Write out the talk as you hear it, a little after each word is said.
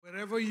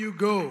Wherever you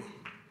go,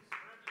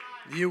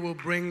 you will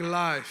bring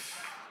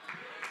life.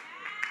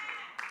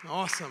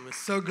 Awesome. It's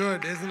so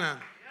good, isn't it? Yeah.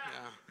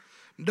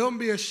 Don't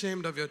be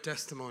ashamed of your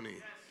testimony.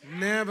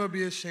 Never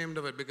be ashamed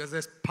of it because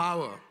there's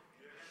power.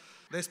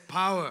 There's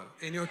power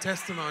in your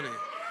testimony.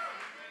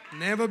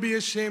 Never be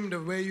ashamed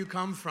of where you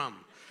come from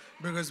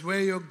because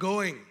where you're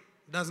going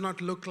does not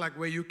look like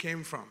where you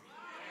came from.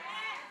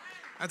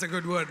 That's a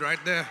good word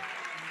right there.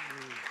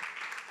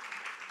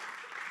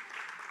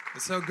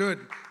 It's so good.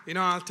 You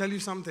know, I'll tell you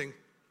something,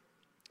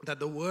 that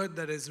the word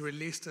that is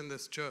released in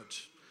this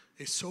church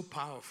is so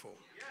powerful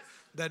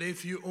that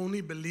if you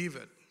only believe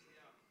it,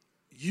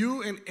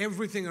 you and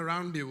everything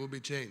around you will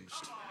be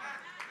changed.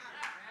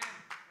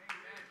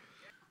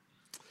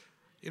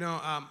 You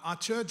know, our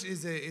church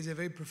is a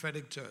very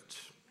prophetic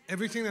church.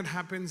 Everything that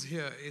happens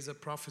here is a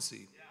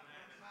prophecy.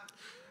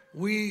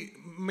 We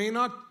may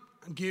not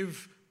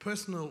give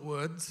personal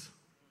words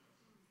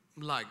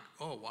like,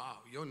 oh wow,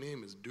 your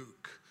name is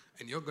Duke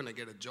and you're going to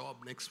get a job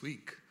next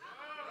week.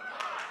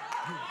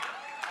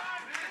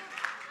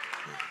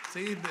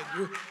 See,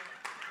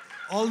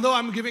 although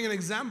I'm giving an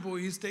example,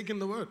 he's taken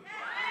the word.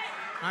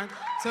 Right?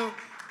 So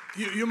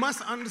you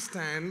must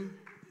understand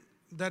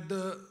that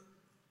the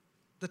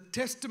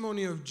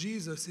testimony of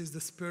Jesus is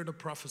the spirit of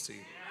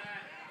prophecy.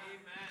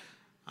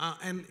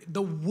 And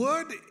the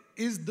word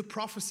is the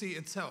prophecy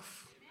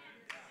itself.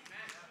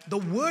 The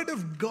word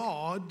of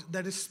God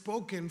that is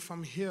spoken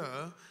from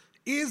here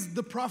is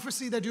the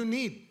prophecy that you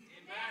need.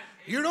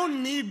 You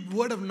don't need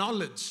word of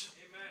knowledge.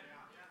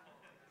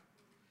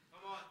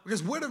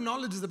 Because word of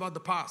knowledge is about the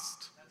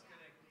past.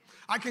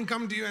 I can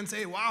come to you and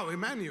say, wow,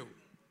 Emmanuel,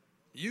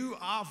 you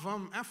are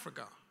from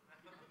Africa.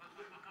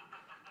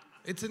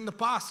 It's in the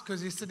past because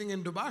he's sitting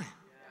in Dubai.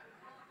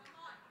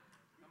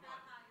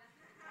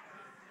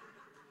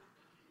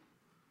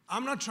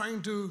 I'm not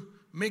trying to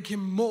make him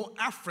more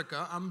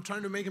Africa. I'm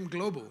trying to make him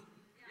global.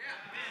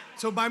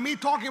 So by me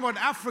talking about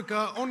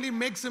Africa only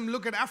makes him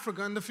look at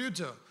Africa in the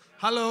future.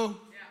 Hello?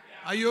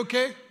 Are you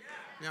okay?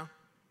 Yeah.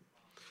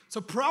 So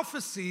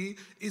prophecy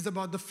is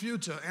about the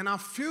future, and our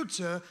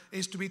future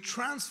is to be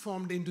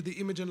transformed into the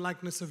image and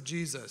likeness of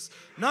Jesus.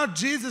 Not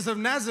Jesus of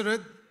Nazareth,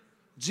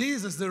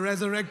 Jesus the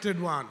resurrected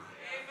one.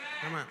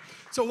 Amen.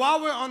 So while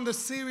we're on the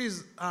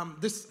series,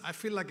 I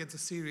feel like it's a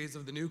series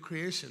of the new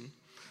creation.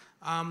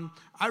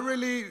 I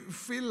really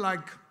feel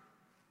like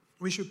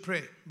we should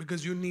pray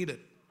because you need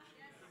it.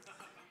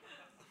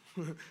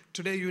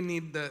 Today you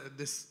need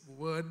this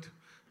word.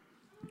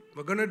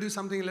 We're going to do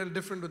something a little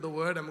different with the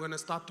word. I'm going to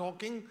start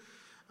talking.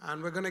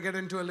 And we're going to get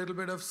into a little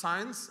bit of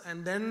science,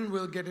 and then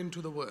we'll get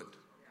into the word.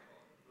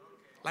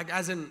 Like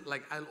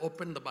I'll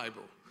open the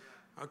Bible.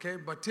 Okay?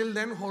 But till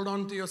then, hold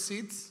on to your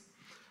seats.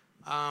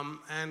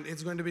 And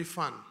it's going to be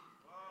fun.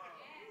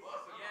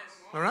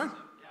 All right?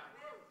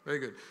 Very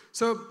good.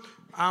 So,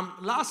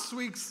 last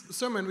week's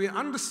sermon, we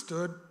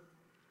understood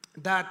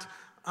that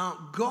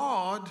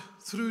God,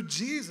 through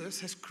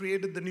Jesus, has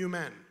created the new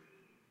man.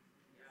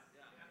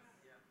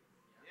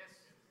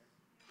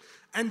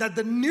 And that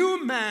the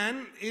new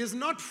man is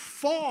not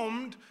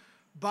formed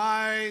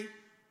by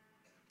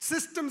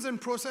systems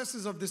and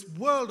processes of this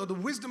world or the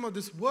wisdom of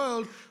this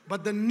world,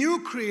 but the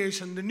new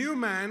creation, the new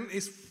man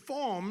is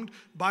formed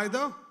by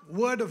the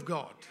Word of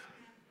God.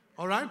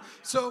 All right?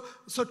 So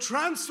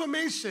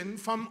transformation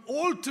from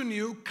old to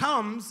new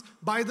comes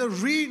by the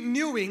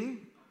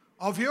renewing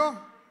of your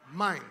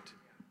mind.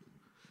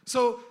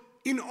 So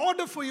in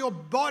order for your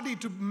body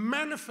to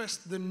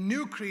manifest the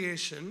new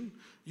creation,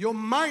 your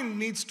mind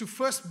needs to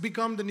first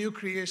become the new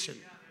creation.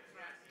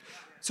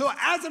 So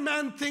as a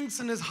man thinks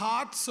in his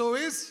heart, so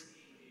is.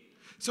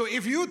 So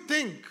if you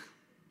think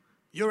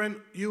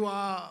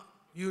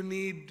you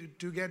need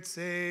to get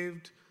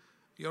saved,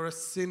 you're a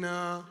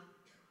sinner,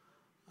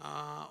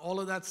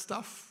 all of that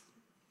stuff,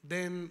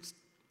 then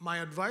my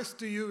advice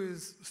to you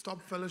is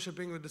stop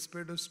fellowshipping with the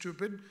spirit of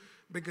stupid,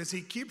 because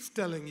he keeps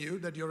telling you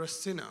that you're a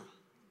sinner.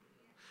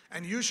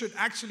 And you should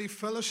actually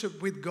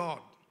fellowship with God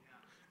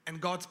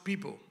and God's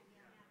people.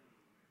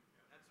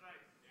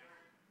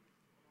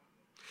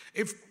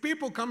 If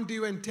people come to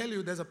you and tell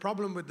you there's a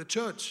problem with the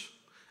church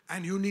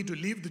and you need to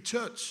leave the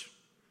church,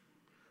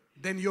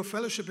 then you're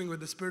fellowshipping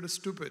with the spirit of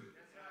stupid.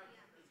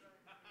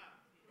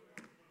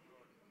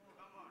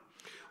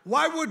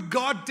 Why would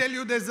God tell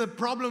you there's a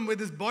problem with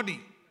his body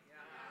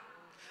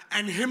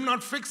and him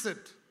not fix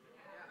it?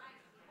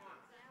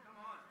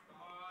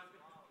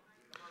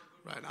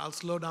 Right, I'll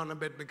slow down a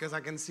bit because I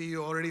can see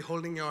you already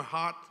holding your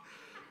heart.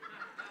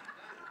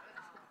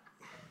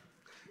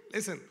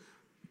 Listen.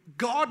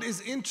 God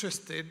is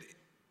interested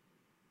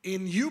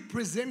in you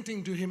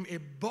presenting to him a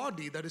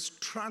body that is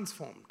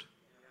transformed.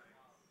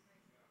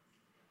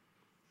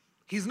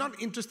 He's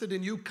not interested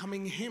in you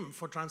coming him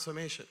for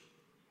transformation.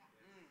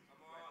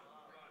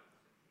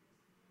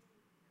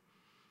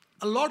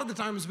 A lot of the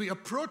times we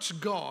approach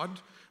God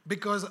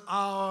because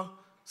our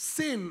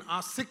sin,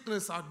 our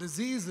sickness, our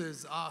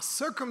diseases, our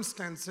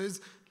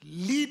circumstances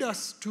lead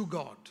us to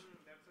God.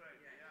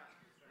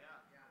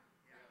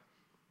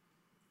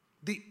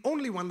 The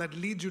only one that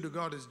leads you to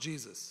God is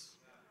Jesus.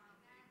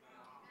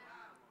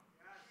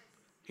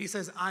 He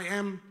says, I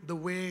am the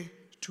way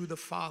to the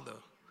Father.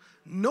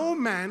 No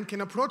man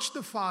can approach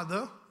the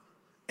Father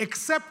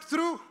except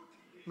through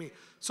me.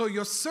 So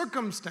your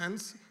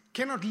circumstance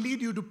cannot lead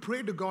you to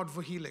pray to God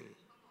for healing.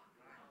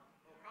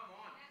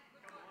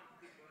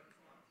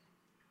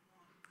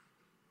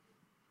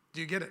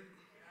 Do you get it?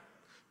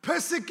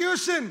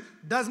 Persecution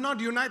does not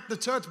unite the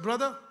church,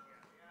 brother.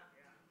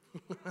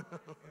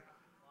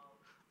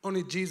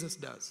 Only Jesus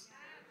does.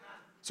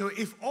 So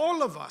if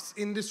all of us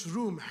in this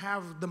room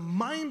have the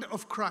mind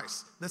of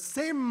Christ, the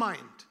same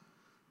mind,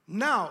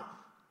 now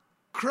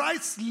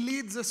Christ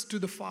leads us to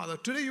the Father.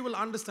 Today you will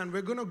understand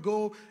we're going to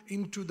go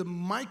into the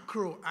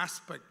micro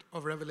aspect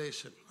of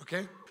Revelation,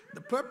 okay?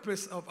 The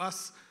purpose of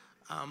us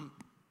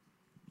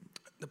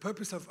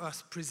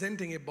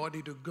presenting a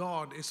body to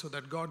God is so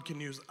that God can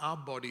use our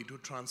body to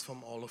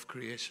transform all of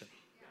creation.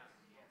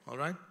 All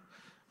right?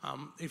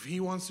 If he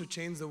wants to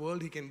change the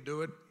world, he can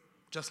do it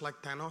just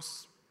like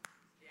Thanos.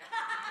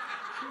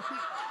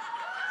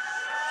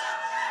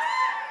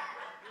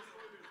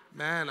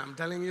 Man, I'm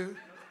telling you,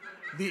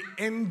 the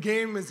end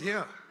game is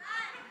here.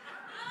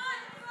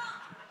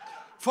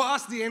 For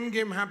us, the end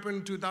game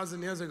happened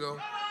 2,000 years ago,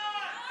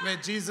 where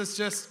Jesus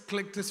just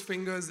clicked his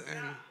fingers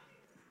and...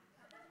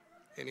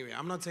 Anyway,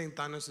 I'm not saying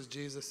Thanos is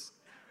Jesus.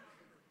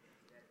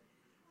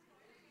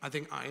 I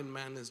think Iron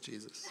Man is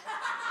Jesus.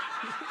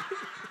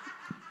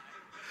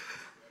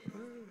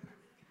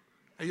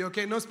 Are you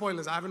okay? No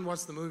spoilers. I haven't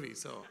watched the movie,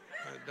 so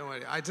don't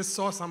worry. I just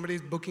saw somebody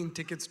booking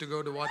tickets to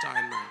go to watch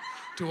Iron Man,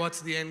 to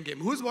watch the end game.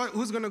 Who's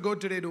going to go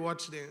today to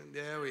watch the...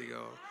 There we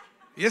go.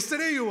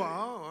 Yesterday you were.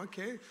 Oh,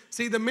 okay.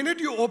 See, the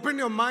minute you open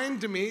your mind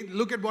to me,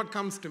 look at what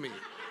comes to me.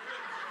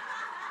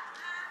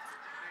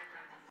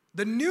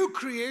 The new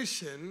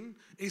creation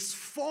is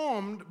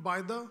formed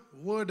by the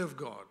Word of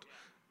God.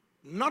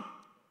 Not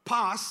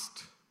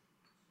past,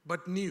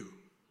 but new.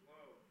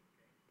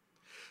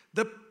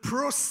 The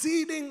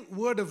proceeding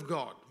Word of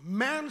God.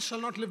 Man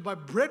shall not live by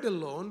bread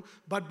alone,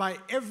 but by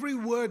every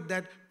word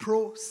that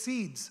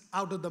proceeds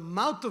out of the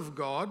mouth of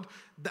God,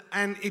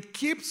 and it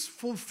keeps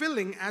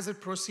fulfilling as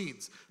it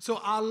proceeds. So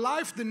our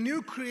life, the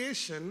new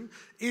creation,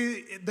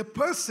 the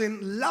person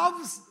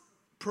loves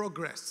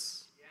progress.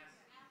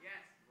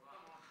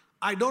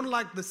 I don't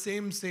like the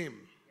same.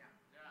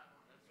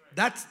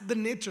 That's the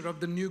nature of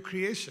the new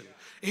creation.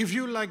 If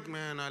you like,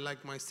 man, I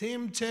like my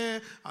same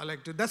chair, I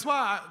like to... That's why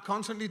I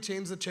constantly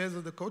change the chairs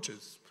of the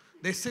coaches.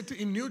 They sit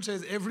in new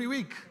chairs every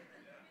week.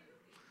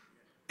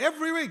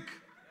 Every week.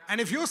 And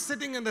if you're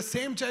sitting in the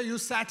same chair you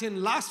sat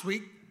in last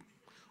week,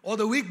 or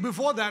the week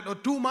before that, or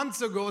 2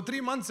 months ago, or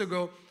 3 months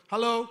ago,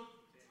 hello?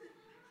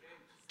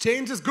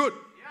 Change is good.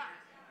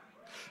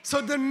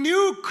 So the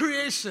new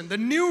creation, the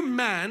new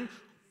man,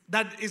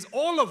 that is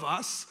all of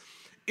us,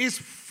 is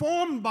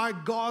formed by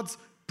God's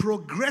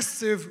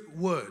progressive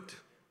word.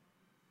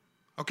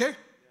 Okay?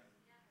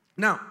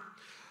 Now,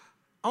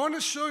 I want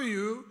to show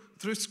you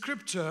through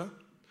scripture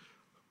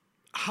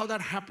how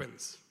that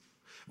happens.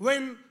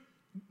 When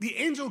the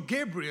angel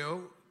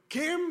Gabriel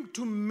came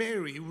to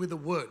Mary with a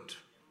word,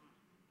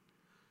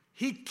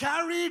 he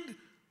carried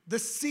the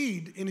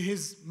seed in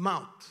his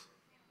mouth.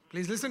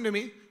 Please listen to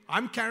me.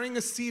 I'm carrying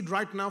a seed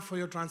right now for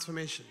your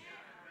transformation.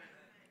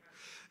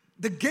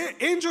 The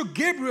angel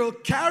Gabriel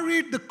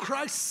carried the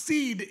Christ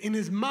seed in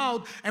his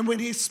mouth, and when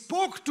he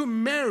spoke to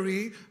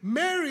Mary,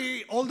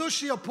 Mary, although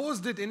she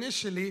opposed it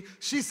initially,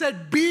 she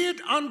said, "Be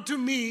it unto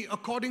me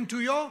according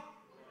to your..."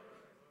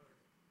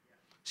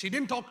 She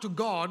didn't talk to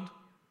God.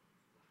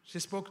 She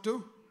spoke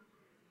to...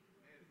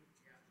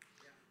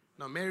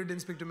 No, Mary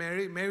didn't speak to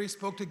Mary. Mary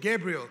spoke to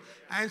Gabriel.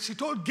 And she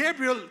told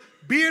Gabriel,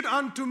 "Be it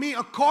unto me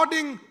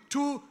according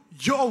to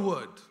your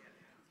word."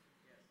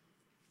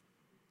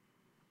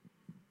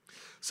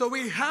 So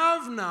we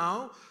have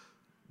now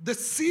the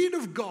seed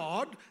of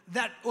God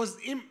that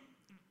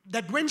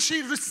when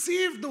she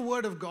received the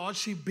word of God,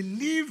 she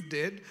believed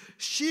it,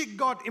 she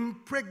got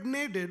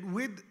impregnated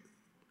with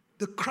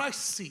the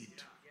Christ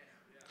seed.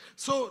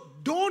 So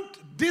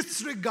don't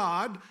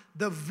disregard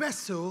the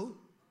vessel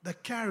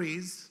that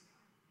carries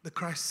the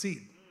Christ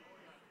seed.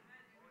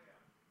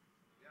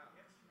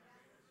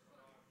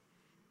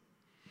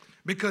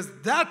 Because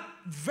that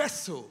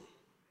vessel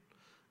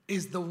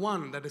is the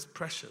one that is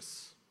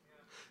precious.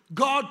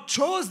 God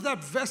chose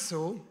that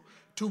vessel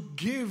to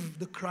give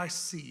the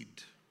Christ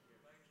seed.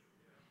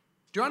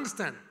 Do you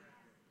understand?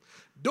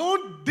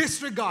 Don't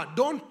disregard,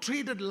 don't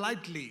treat it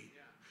lightly.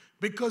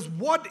 Because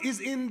what is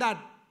in that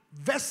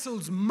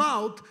vessel's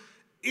mouth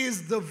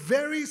is the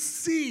very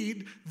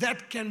seed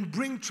that can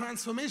bring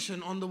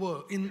transformation on the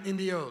world, in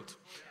the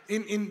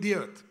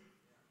earth.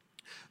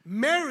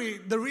 Mary,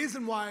 the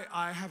reason why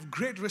I have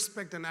great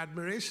respect and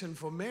admiration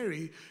for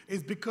Mary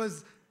is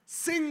because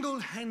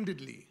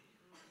single-handedly,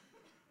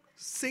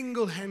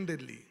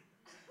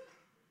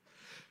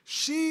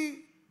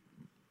 she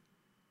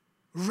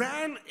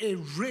ran a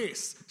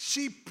race.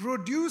 She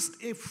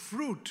produced a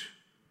fruit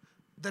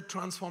that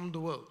transformed the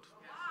world.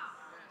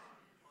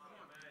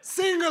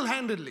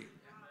 Single-handedly.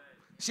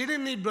 She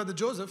didn't need Brother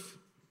Joseph.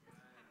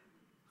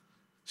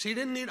 She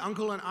didn't need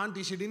uncle and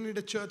auntie. She didn't need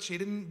a church. She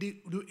didn't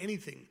do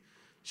anything.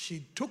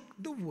 She took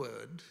the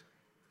word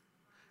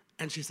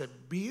and she said,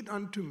 be it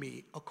unto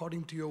me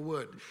according to your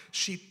word.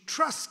 She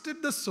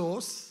trusted the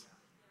source.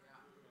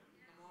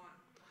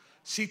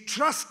 She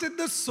trusted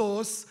the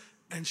source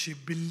and she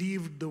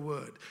believed the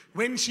word.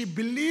 When she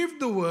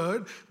believed the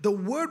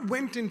word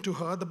went into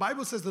her. The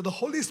Bible says that the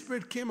Holy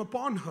Spirit came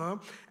upon her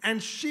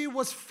and she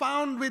was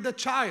found with a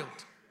child.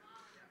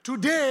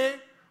 Today,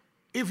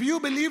 if you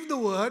believe the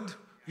word,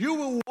 you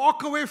will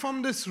walk away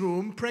from this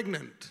room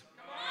pregnant.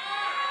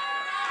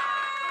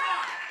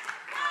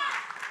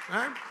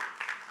 Right?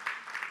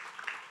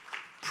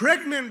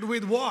 Pregnant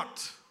with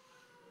what?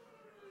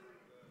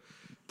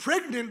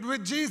 Pregnant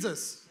with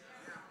Jesus.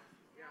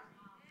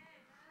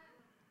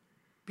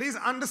 Please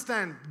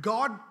understand,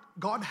 God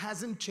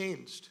hasn't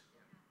changed.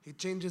 He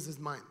changes his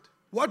mind.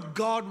 What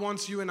God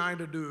wants you and I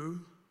to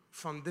do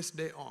from this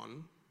day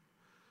on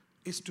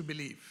is to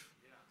believe.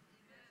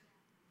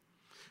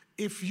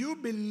 If you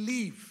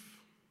believe,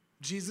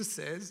 Jesus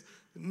says,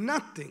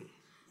 nothing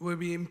will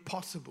be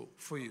impossible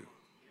for you.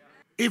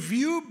 If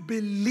you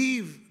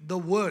believe the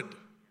word,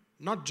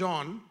 not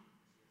John.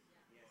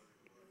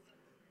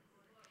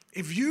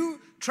 If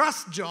you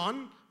trust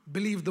John,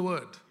 believe the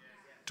word.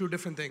 Two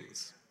different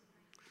things.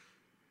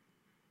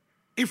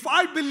 If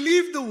I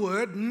believe the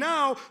word,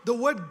 now the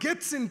word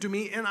gets into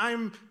me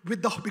and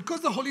because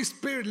the Holy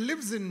Spirit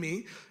lives in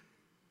me,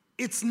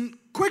 it's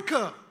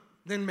quicker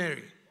than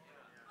Mary.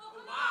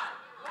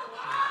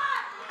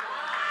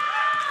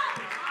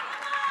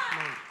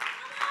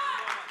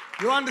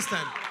 You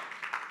understand?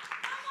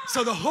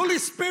 So the Holy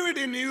Spirit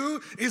in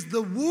you is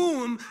the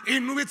womb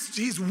in which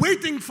he's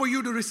waiting for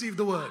you to receive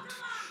the word.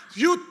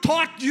 You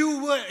thought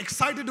you were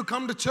excited to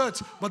come to church,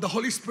 but the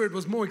Holy Spirit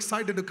was more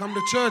excited to come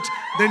to church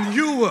than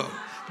you were.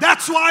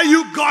 That's why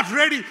you got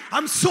ready.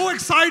 I'm so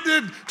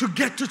excited to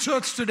get to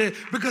church today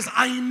because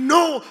I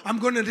know I'm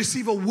going to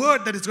receive a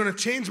word that is going to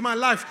change my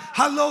life.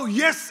 Hello,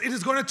 yes, it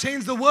is going to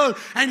change the world.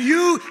 And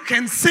you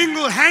can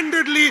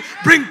single-handedly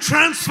bring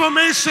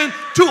transformation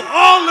to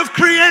all of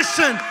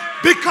creation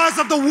because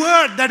of the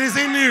word that is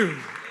in you.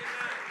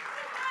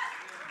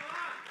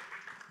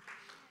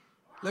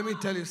 Let me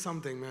tell you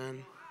something,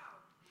 man.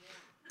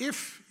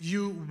 If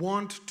you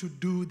want to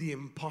do the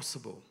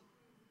impossible,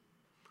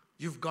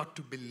 you've got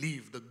to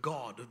believe the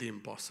God of the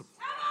impossible.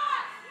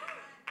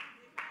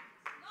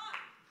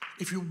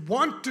 If you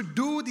want to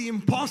do the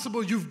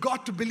impossible, you've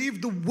got to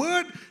believe the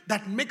word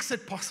that makes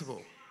it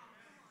possible.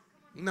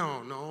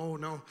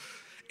 No.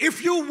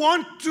 If you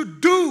want to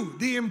do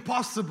the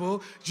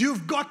impossible,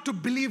 you've got to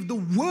believe the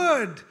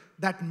word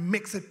that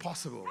makes it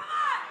possible.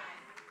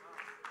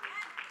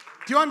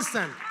 Do you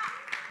understand?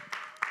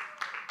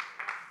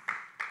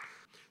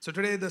 So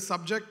today the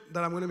subject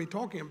that I'm going to be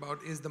talking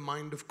about is the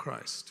mind of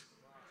Christ.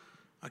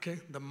 Okay?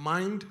 The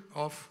mind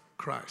of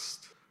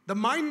Christ. The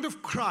mind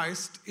of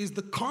Christ is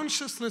the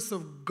consciousness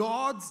of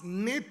God's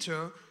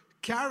nature,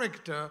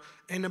 character,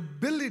 and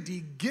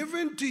ability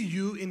given to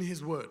you in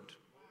His Word.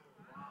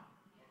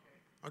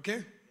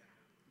 Okay?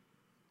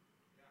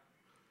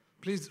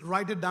 Please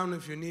write it down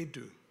if you need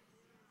to.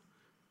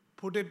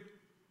 Put it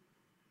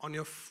on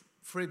your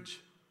fridge,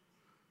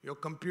 your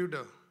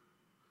computer.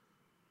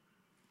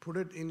 Put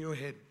it in your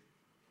head.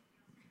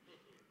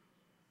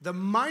 The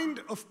mind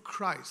of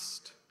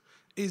Christ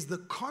is the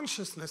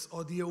consciousness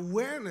or the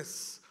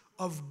awareness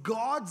of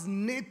God's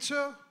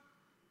nature,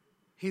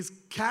 His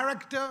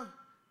character,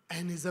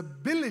 and His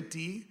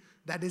ability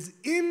that is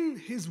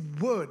in His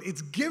Word.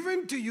 It's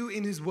given to you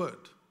in His Word.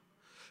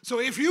 So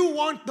if you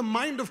want the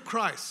mind of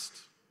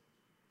Christ,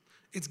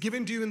 it's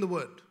given to you in the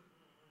Word.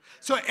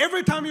 So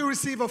every time you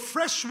receive a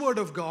fresh word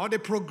of God, a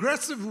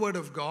progressive word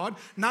of God,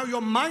 now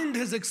your mind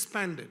has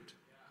expanded.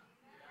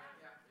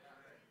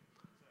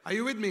 Are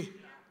you with me?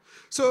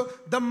 So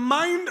the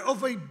mind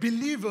of a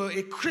believer,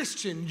 a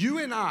Christian, you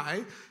and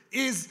I,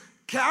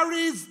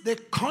 carries the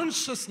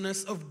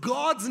consciousness of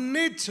God's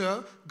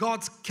nature,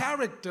 God's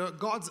character,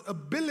 God's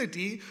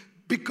ability,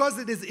 because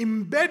it is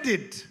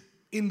embedded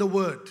in the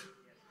Word.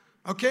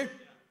 Okay?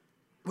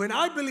 When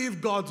I believe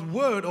God's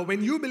Word, or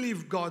when you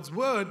believe God's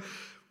Word,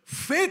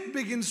 faith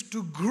begins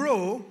to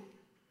grow,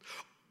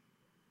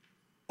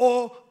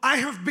 or I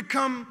have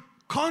become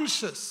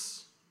conscious,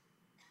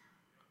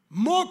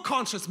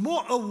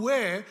 more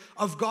aware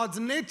of God's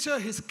nature,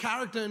 His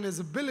character, and His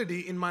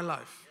ability in my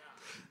life.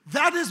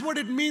 That is what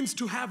it means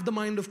to have the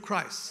mind of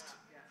Christ.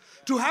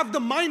 To have the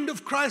mind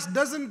of Christ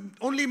doesn't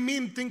only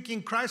mean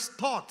thinking Christ's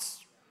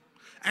thoughts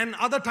and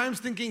other times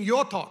thinking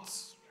your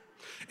thoughts.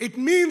 It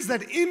means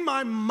that in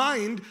my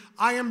mind,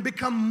 I am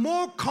become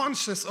more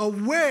conscious,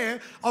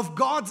 aware of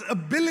God's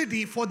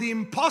ability for the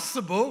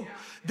impossible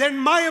than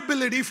my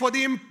ability for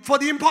the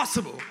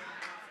impossible.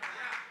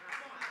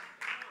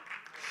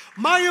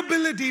 My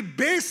ability,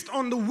 based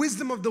on the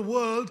wisdom of the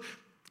world,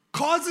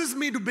 causes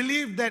me to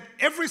believe that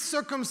every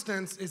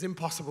circumstance is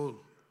impossible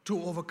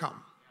to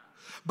overcome.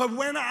 But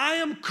when I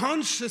am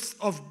conscious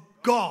of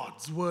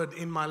God's word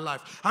in my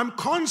life, I'm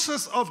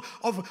conscious of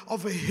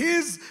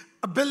His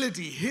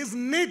ability, his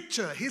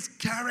nature, his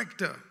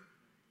character.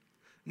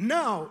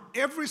 Now,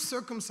 every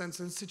circumstance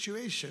and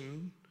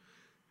situation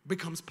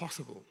becomes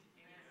possible.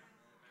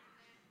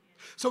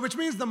 So which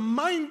means the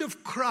mind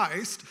of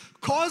Christ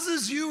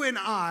causes you and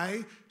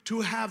I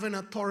to have an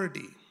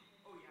authority.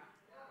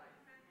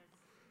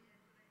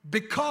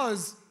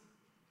 Because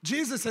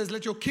Jesus says,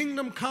 let your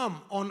kingdom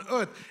come on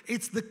earth.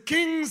 It's the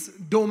king's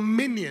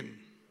dominion.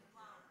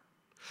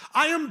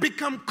 I am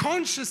become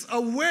conscious,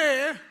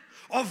 aware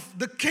of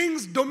the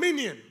king's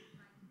dominion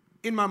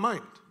in my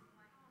mind.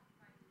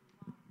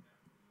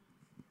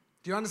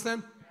 Do you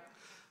understand?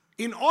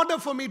 In order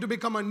for me to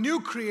become a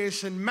new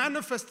creation,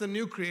 manifest the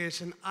new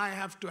creation, I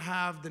have to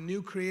have the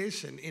new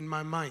creation in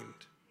my mind.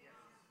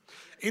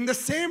 In the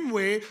same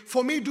way,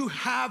 for me to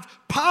have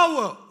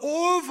power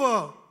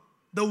over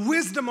the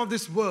wisdom of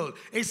this world,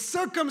 a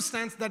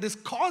circumstance that is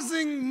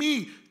causing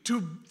me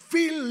to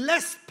feel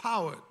less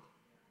powered.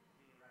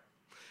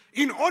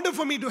 In order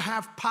for me to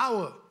have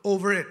power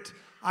over it,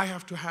 I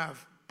have to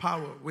have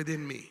power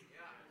within me.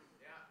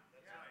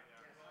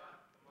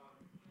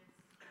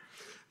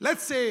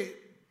 Let's say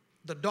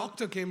the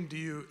doctor came to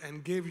you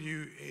and gave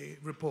you a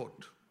report.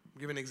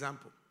 I'll give an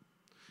example.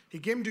 He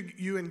came to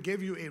you and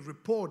gave you a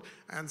report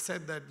and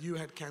said that you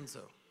had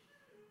cancer.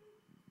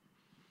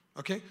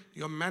 Okay?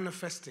 You're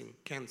manifesting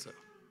cancer.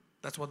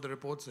 That's what the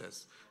report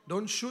says.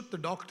 Don't shoot the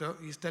doctor.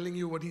 He's telling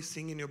you what he's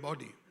seeing in your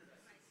body.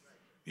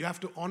 You have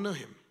to honor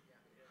him.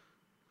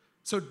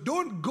 So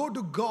don't go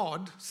to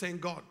God saying,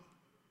 God,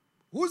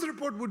 whose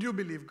report would you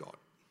believe, God?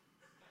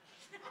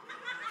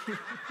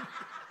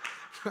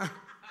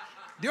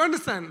 Do you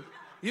understand?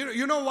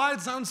 You know why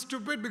it sounds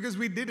stupid? Because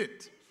we did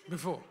it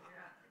before.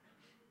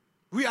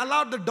 We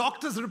allowed the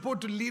doctor's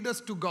report to lead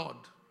us to God.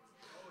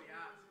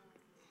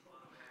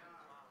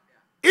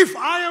 If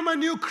I am a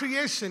new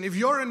creation, if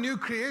you're a new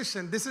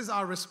creation, this is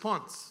our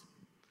response.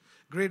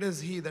 Greater is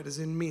he that is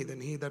in me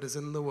than he that is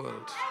in the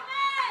world.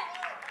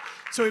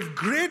 So if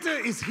greater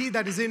is he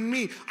that is in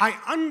me, I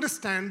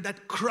understand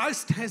that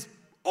Christ has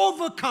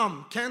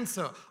overcome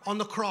cancer on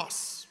the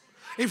cross.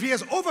 If he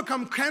has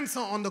overcome cancer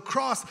on the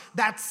cross,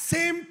 that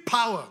same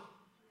power,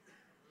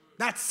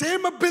 that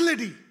same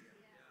ability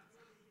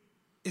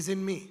is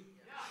in me.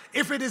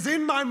 If it is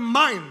in my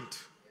mind,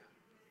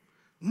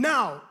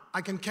 now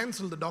I can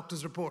cancel the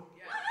doctor's report.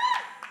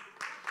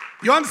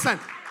 You understand?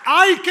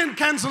 I can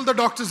cancel the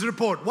doctor's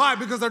report. Why?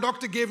 Because the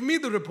doctor gave me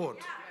the report.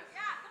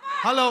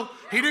 Hello?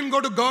 He didn't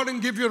go to God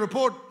and give you a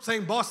report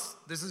saying, boss,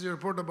 this is your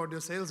report about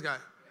your sales guy.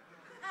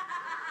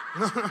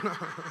 No.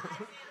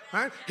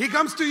 Right? He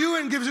comes to you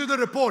and gives you the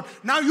report.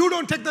 Now you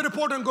don't take the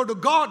report and go to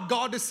God.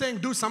 God is saying,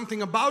 do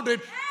something about it.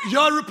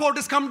 Your report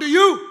has come to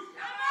you.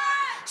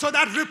 So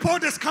that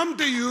report has come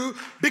to you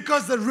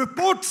because the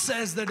report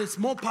says that it's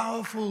more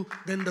powerful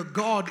than the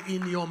God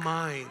in your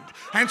mind.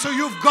 And so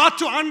you've got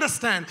to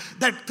understand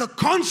that the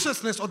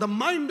consciousness or the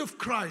mind of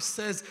Christ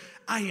says,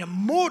 I am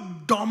more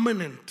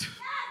dominant.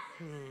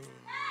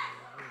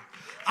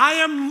 I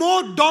am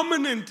more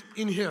dominant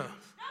in here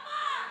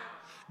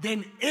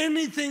than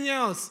anything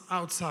else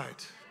outside.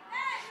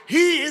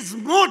 He is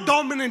more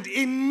dominant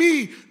in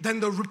me than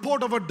the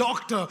report of a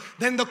doctor,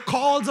 than the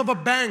calls of a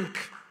bank.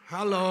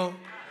 Hello?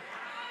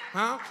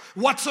 Huh?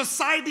 What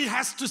society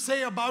has to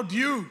say about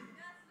you.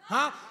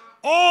 Huh?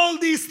 All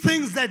these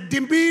things that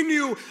demean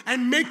you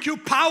and make you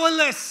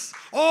powerless.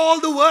 All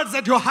the words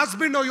that your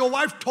husband or your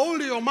wife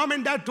told you, your mom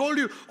and dad told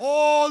you,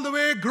 all the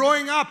way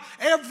growing up,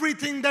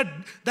 everything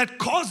that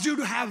caused you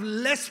to have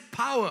less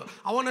power.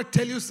 I want to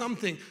tell you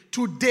something.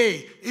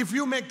 Today, if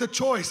you make the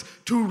choice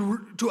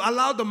to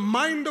allow the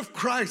mind of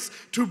Christ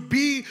to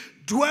be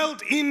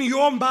dwelt in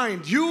your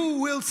mind, you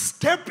will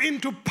step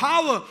into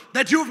power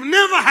that you've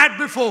never had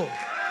before.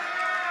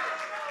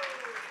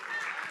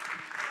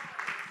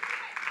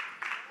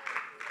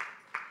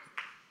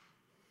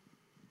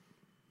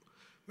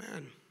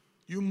 Man,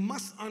 you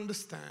must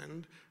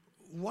understand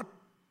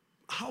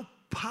how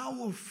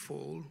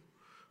powerful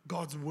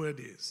God's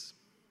word is.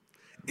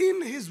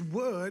 In his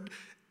word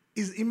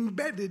is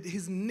embedded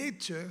his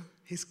nature,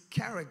 his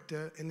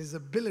character, and his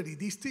ability.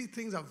 These three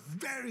things are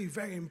very,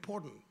 very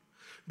important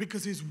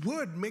because his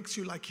word makes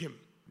you like him.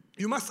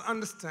 You must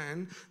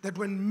understand that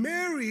when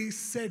Mary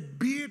said,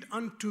 be it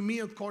unto me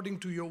according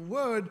to your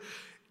word,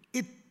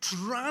 it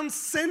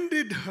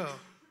transcended her.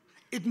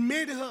 It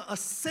made her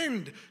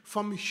ascend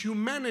from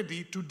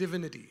humanity to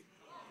divinity.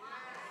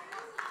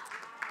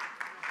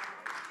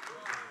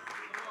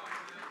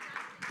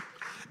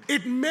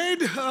 It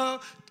made her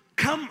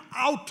come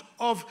out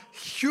of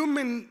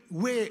human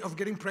way of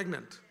getting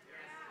pregnant.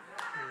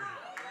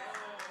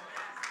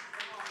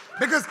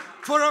 Because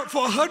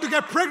for her to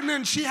get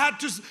pregnant, she had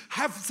to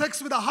have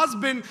sex with her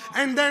husband,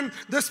 and then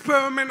the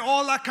sperm and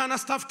all that kind of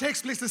stuff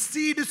takes place. The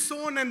seed is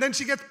sown, and then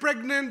she gets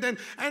pregnant,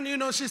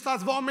 and she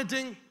starts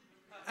vomiting.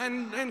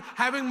 and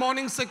having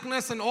morning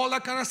sickness and all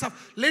that kind of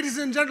stuff. Ladies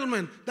and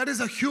gentlemen, that is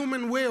a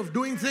human way of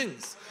doing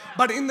things.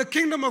 But in the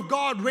kingdom of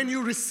God, when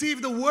you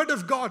receive the word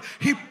of God,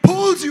 He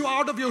pulls you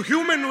out of your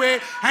human way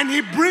and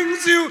He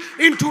brings you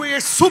into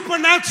a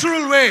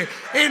supernatural way,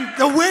 in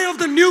the way of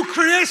the new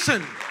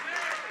creation.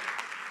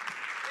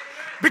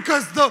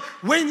 Because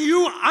when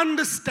you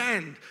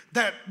understand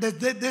that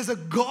there's a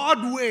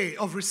God way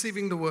of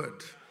receiving the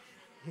word.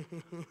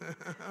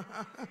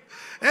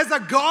 There's a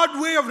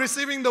God way of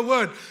receiving the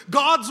word.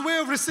 God's way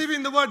of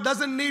receiving the word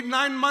doesn't need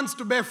 9 months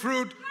to bear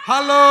fruit.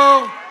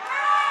 Hello?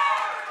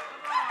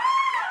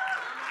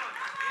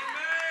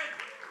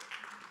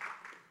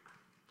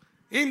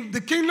 In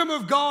the kingdom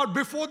of God,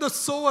 before the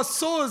sower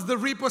sows, the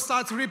reaper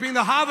starts reaping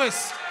the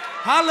harvest.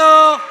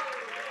 Hello?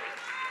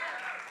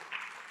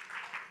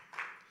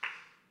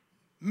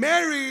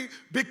 Mary,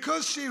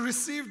 because she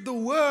received the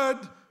word,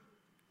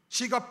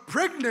 she got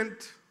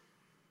pregnant.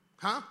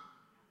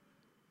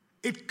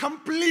 It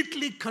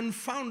completely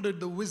confounded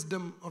the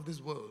wisdom of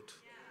this world.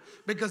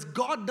 Because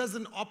God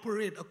doesn't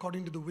operate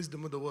according to the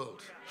wisdom of the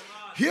world.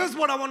 Here's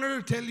what I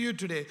wanted to tell you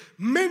today.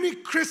 Many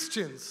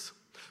Christians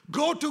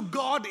go to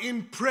God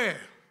in prayer,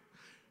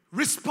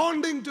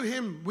 responding to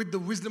Him with the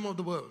wisdom of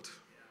the world.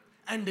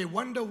 And they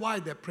wonder why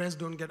their prayers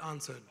don't get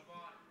answered.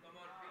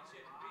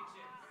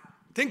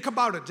 Think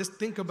about it. Just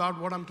think about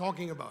what I'm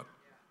talking about.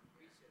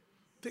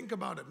 Think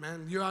about it,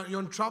 man. You're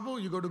in trouble,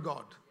 you go to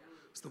God.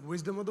 It's the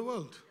wisdom of the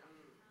world.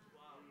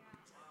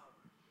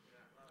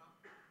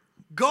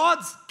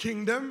 God's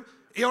kingdom,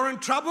 you're in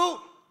trouble?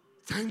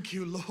 Thank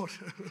you, Lord.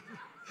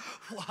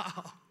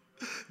 Wow.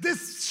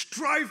 This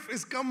strife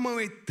has come my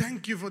way.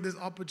 Thank you for this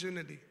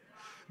opportunity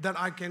that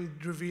I can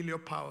reveal your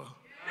power.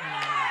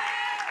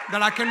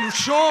 That I can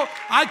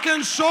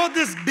show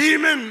this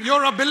demon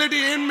your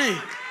ability in me.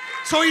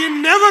 So he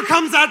never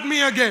comes at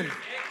me again.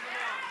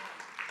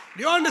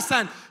 Do you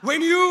understand?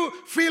 When you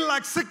feel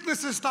like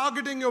sickness is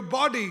targeting your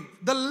body,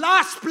 the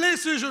last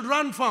place you should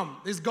run from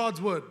is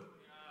God's word.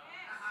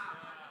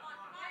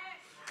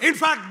 In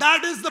fact,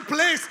 that is the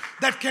place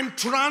that can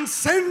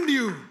transcend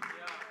you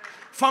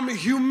from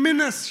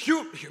humanity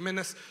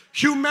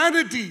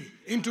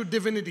into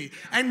divinity.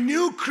 And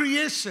new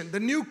creation, the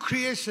new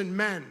creation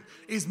man,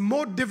 is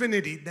more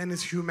divinity than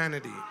his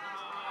humanity.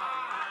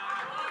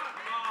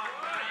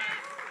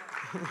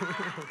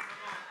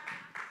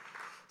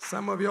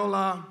 Some of y'all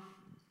are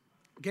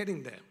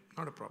getting there.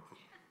 Not a problem.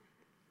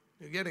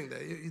 You're getting there.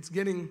 It's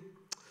good.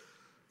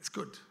 It's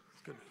good.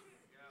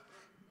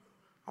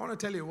 I want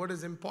to tell you what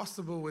is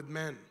impossible with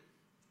man.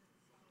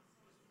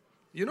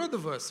 You know the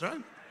verse,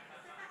 right?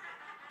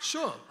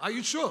 Sure. Are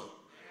you sure?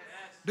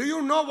 Do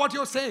you know what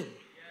you're saying?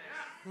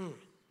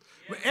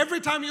 Every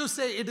time you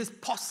say it is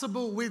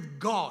possible with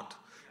God,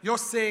 you're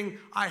saying,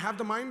 I have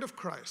the mind of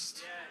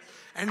Christ.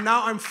 And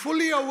now I'm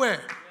fully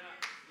aware.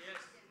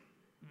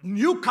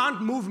 You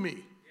can't move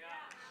me.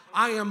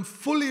 I am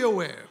fully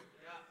aware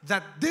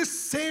that this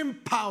same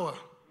power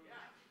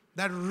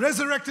that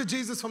resurrected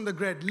Jesus from the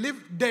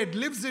dead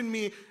lives in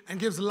me and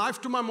gives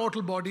life to my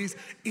mortal bodies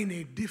in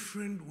a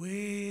different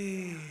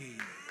way.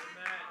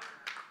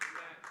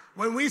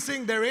 When we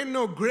sing, there ain't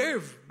no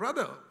grave,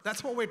 brother,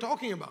 that's what we're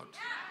talking about.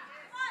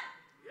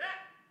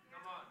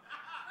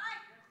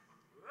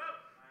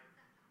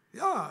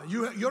 Yeah,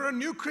 you're a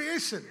new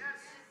creation.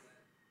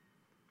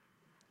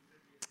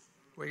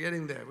 We're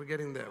getting there.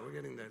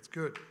 It's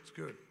good.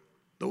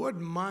 The word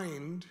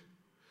mind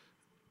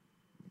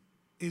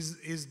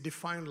is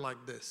defined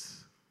like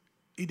this.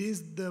 It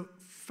is the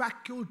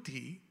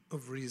faculty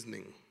of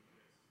reasoning.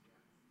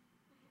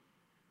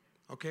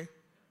 Okay?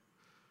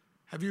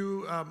 Have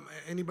you,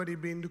 anybody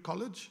been to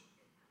college?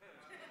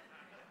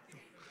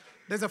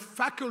 There's a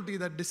faculty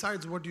that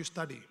decides what you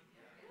study.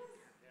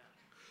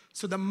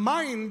 So the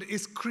mind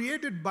is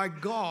created by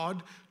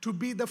God to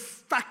be the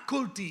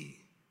faculty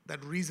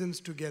that reasons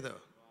together.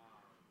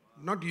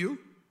 Not you,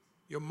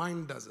 your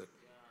mind does it.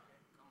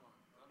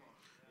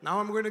 Now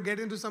I'm going to get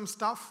into some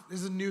stuff.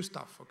 This is new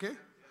stuff, okay?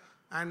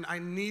 And I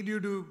need you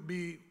to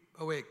be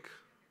awake.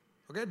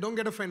 Okay? Don't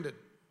get offended.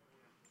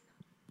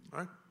 All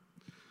right?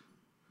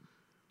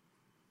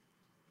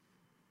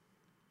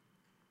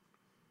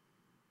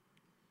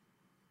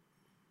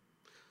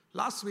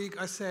 Last week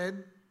I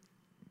said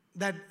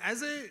that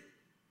as a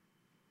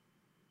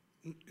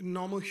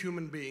normal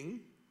human being,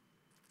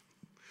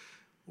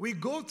 we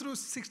go through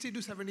 60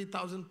 to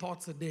 70,000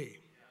 thoughts a day.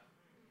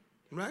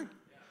 Right?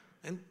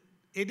 And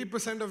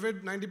 80% of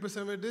it, 90%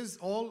 of it is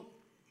all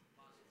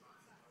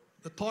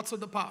the thoughts of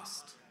the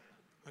past.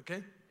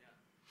 Okay?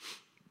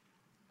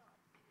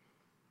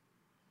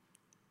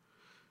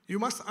 You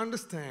must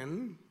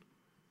understand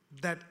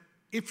that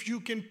if you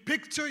can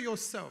picture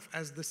yourself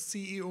as the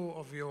CEO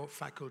of your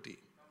faculty,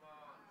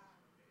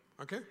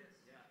 okay?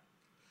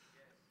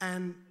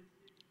 And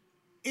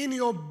in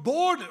your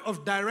board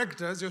of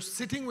directors, you're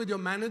sitting with your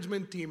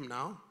management team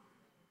now,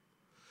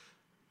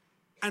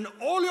 and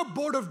all your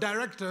board of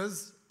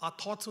directors are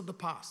thoughts of the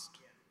past.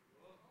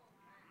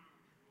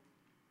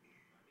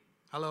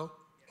 Hello?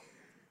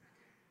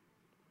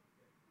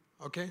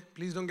 Okay?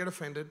 Please don't get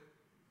offended.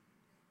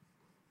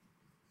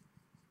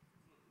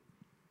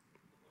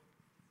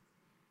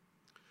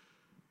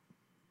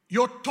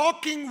 You're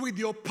talking with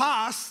your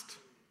past.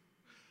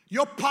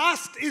 Your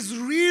past is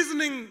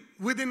reasoning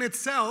within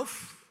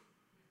itself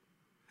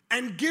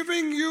and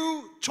giving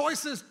you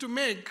choices to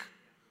make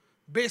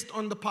based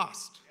on the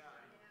past.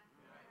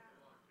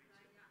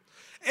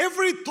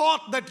 Every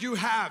thought that you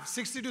have,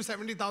 60 to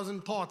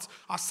 70,000 thoughts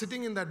are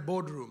sitting in that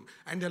boardroom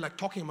and they're like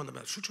talking among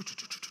themselves.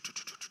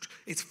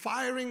 It's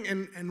firing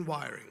and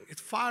wiring.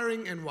 It's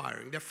firing and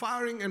wiring. They're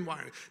firing and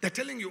wiring. They're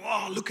telling you,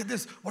 oh, look at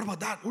this. What about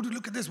that? Oh,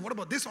 look at this. What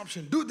about this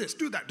option? Do this,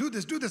 do that, do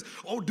this, do this.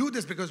 Oh, do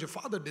this because your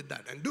father did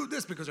that. And do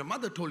this because your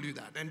mother told you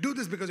that. And do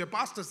this because your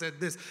pastor said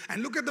this.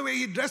 And look at the way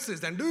he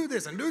dresses. And do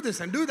this and do this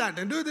and do that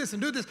and do this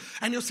and do this.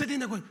 And you're sitting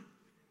there going.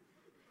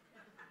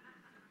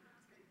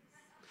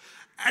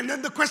 And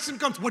then the question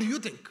comes, what do you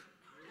think?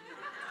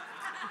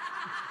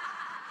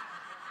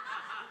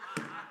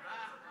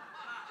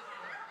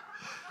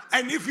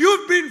 And if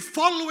you've been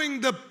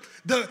following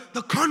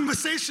the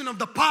conversation of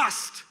the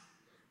past,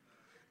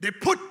 they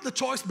put the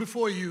choice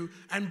before you,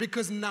 and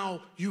because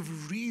now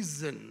you've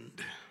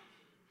reasoned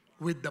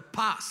with the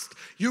past,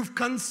 you've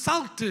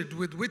consulted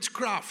with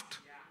witchcraft.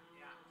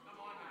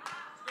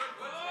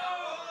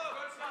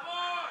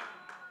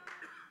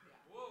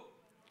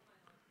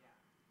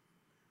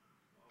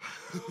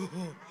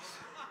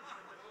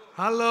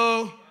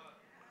 Hello?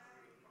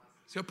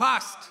 It's your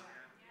past.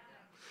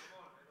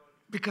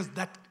 Because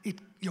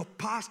your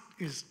past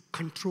is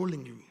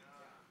controlling you.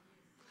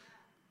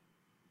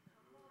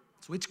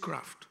 It's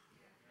witchcraft.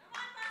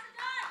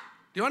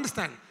 Do you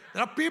understand?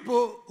 There are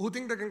people who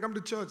think they can come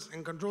to church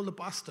and control the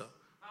pastor.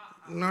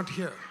 Not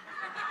here.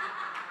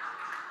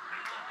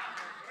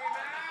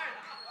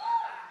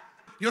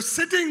 You're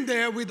sitting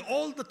there with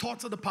all the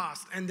thoughts of the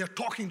past and they're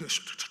talking to you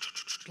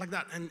like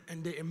that,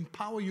 and they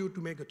empower you to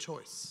make a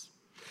choice.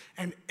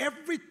 And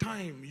every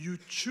time you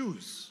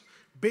choose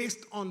based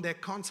on their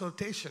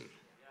consultation,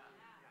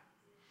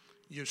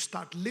 you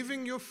start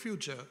living your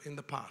future in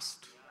the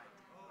past.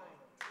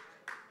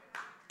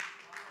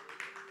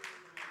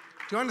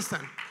 Do you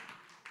understand?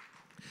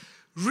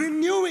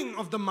 Renewing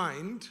of the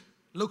mind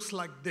looks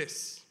like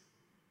this.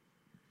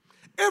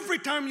 Every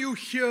time you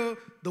hear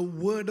the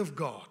word of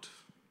God,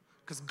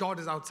 because God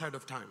is outside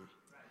of time.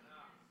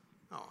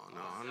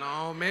 Oh,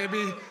 no,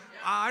 maybe,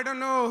 I don't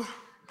know.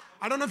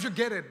 I don't know if you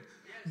get it.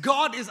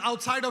 God is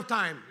outside of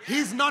time.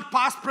 He's not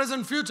past,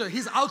 present, future.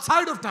 He's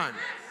outside of time.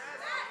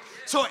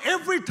 So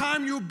every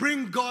time you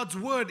bring God's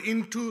word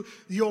into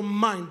your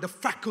mind, the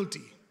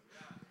faculty,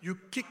 you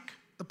kick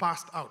the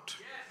past out.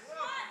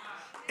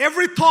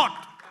 Every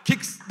thought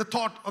kicks the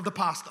thought of the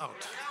past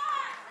out.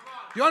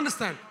 You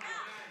understand?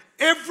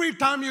 Every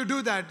time you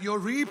do that, you're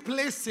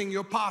replacing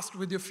your past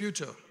with your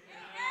future.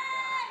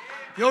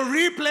 You're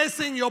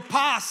replacing your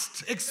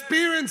past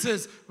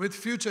experiences with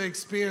future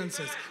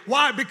experiences.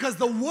 Why? Because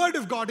the Word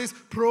of God is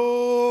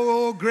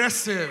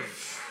progressive.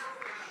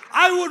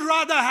 I would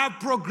rather have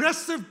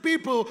progressive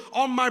people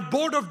on my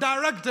board of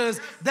directors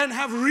than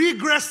have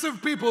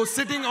regressive people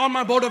sitting on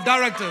my board of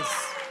directors.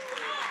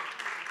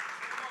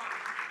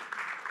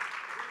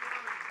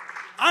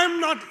 I'm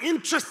not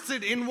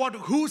interested in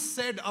who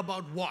said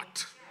about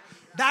what.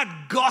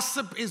 That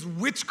gossip is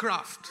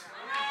witchcraft.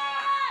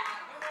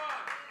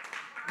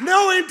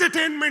 No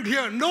entertainment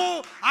here.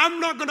 No, I'm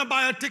not going to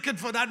buy a ticket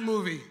for that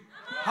movie.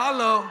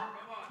 Hello.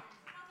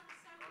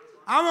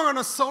 I'm not going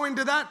to sow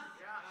into that.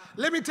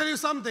 Let me tell you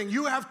something.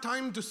 You have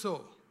time to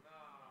sow.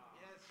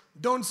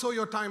 Don't sow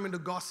your time into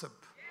gossip.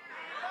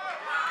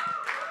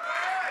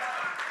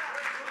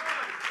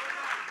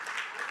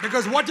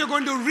 Because what you're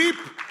going to reap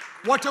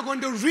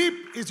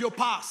is your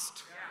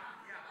past.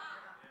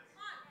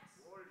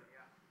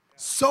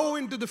 Sow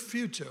into the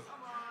future.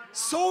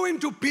 Sow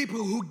into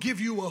people who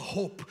give you a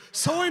hope.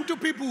 Sow into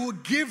people who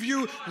give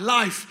you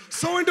life.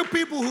 Sow into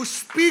people who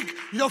speak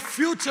your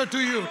future to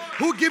you,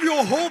 who give you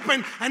a hope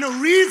and a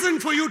reason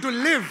for you to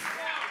live.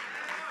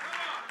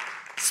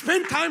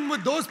 Spend time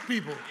with those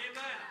people.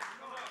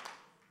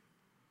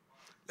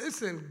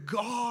 Listen,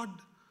 God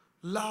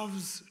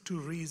loves to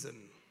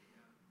reason.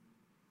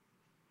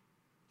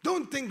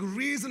 Don't think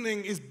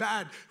reasoning is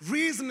bad.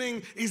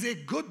 Reasoning is a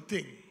good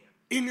thing.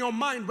 In your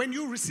mind, when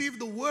you receive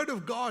the Word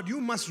of God,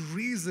 you must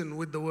reason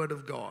with the Word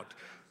of God.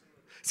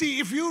 See,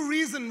 if you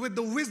reason with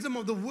the wisdom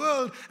of the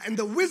world, and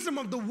the wisdom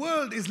of the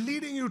world is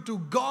leading you to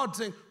God,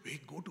 saying, hey,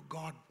 go to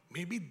God.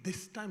 Maybe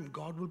this time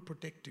God will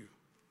protect you.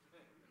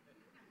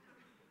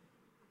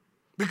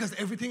 Because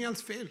everything else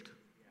failed.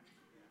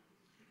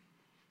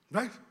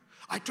 Right?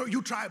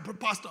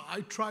 Pastor,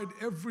 I tried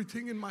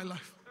everything in my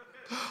life.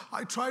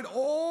 I tried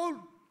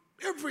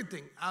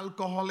everything.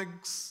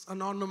 Alcoholics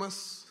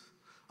Anonymous.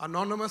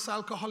 Anonymous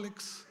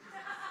alcoholics.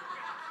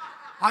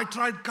 I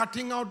tried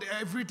cutting out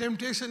every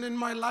temptation in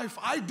my life.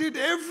 I did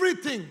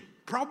everything.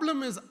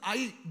 Problem is,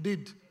 I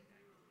did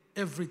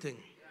everything.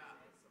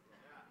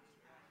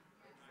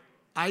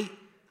 I'm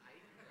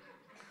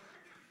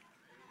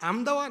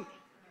the one.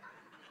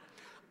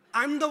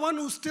 I'm the one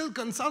who's still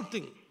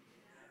consulting.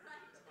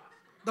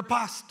 the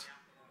past,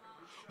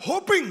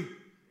 hoping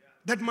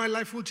that my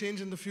life will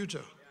change in the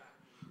future.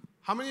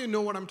 How many of you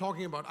know what I'm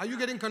talking about? Are you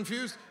getting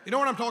confused? You know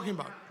what I'm talking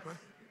about, right?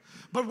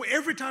 But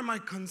every time I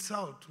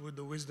consult with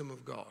the wisdom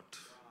of God,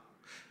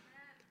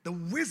 the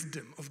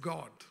wisdom of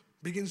God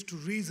begins to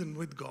reason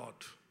with God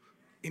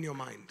in your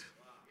mind.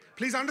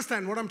 Please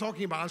understand what I'm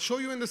talking about. I'll show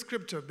you in the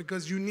scripture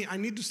because I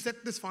need to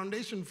set this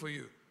foundation for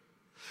you.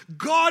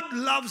 God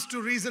loves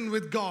to reason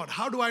with God.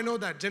 How do I know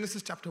that?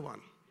 Genesis chapter 1.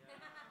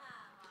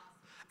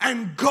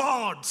 And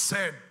God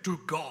said to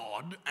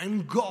God,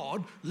 and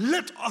God,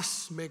 let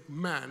us make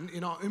man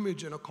in our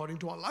image and according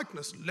to our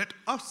likeness. Let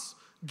us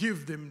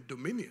give them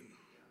dominion.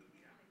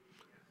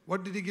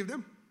 What did he give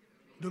them?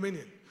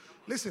 Dominion.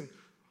 Listen,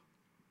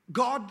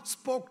 God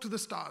spoke to the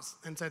stars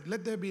and said,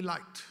 let there be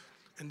light.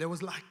 And there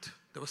was light.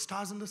 There were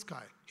stars in the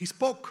sky. He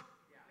spoke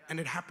and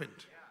it happened.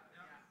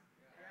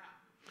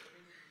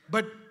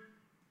 But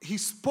he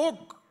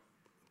spoke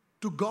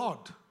to God,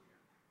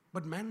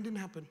 but man didn't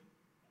happen.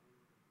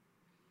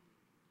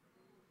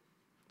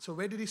 So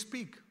where did he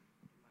speak?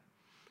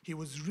 He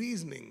was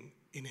reasoning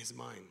in his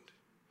mind.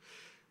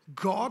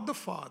 God the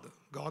Father,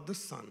 God the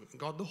Son,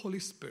 God the Holy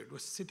Spirit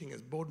was sitting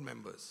as board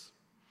members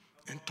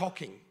and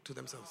talking to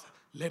themselves.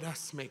 Let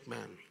us make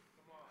man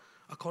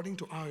according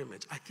to our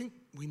image. I think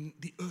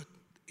the earth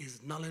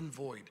is null and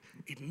void.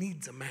 It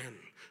needs a man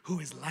who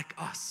is like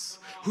us,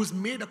 who's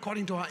made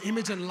according to our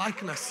image and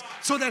likeness,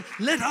 so that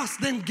let us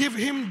then give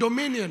him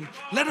dominion.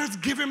 Let us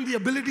give him the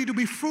ability to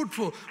be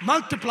fruitful,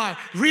 multiply,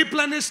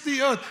 replenish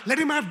the earth. Let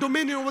him have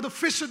dominion over the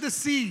fish of the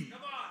sea,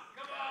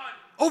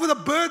 over the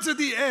birds of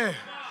the air,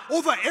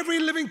 over every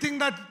living thing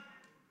that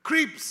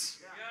creeps.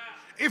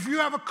 If you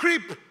have a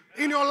creep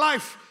in your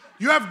life,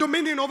 you have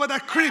dominion over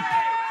that creep.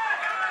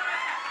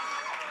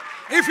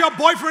 If your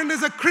boyfriend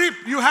is a creep,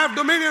 you have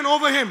dominion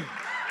over him.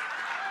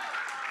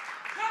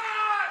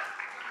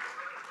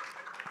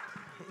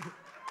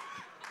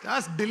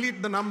 Just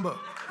delete the number.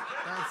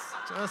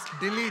 Just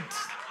delete.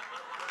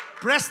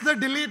 Press the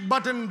delete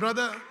button,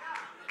 brother.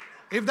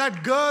 If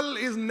that girl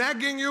is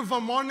nagging you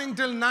from morning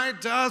till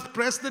night, just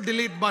press the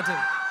delete button.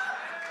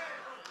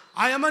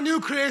 I am a new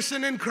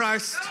creation in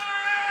Christ.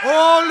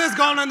 Old is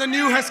gone and the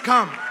new has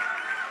come.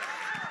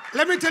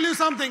 Let me tell you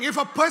something. If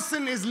a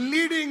person is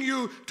leading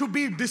you to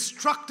be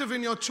destructive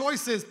in your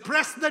choices,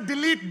 press the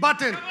delete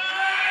button.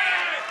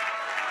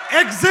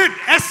 Exit,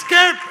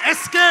 escape,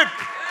 escape.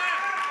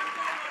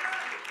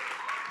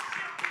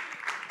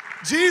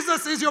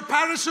 Jesus is your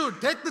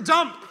parachute. Take the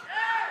jump.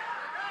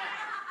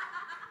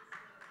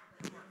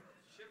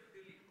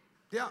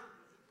 Yeah.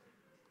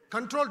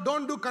 Control,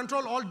 don't do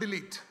control, alt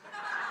delete.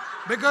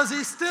 Because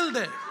he's still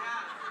there.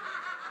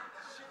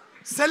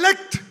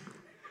 Select,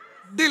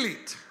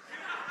 delete.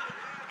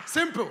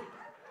 Simple.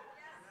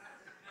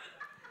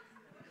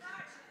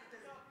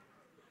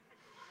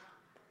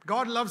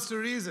 God loves to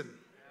reason.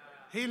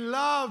 He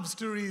loves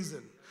to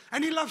reason.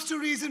 And he loves to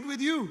reason with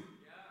you.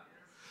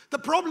 The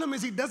problem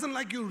is he doesn't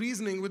like you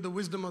reasoning with the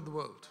wisdom of the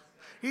world.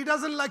 He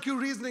doesn't like you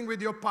reasoning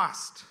with your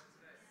past.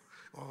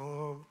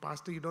 Oh,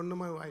 Pastor, you don't know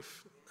my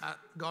wife.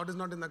 God is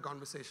not in that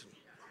conversation.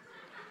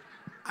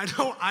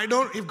 I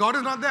don't, if God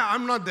is not there,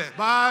 I'm not there.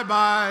 Bye,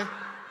 bye.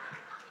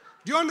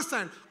 Do you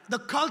understand? The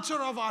culture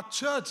of our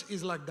church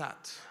is like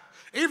that.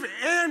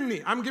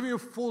 I'm giving you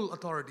full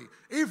authority.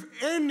 If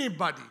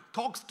anybody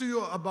talks to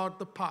you about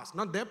the past,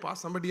 not their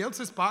past, somebody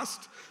else's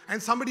past,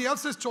 and somebody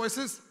else's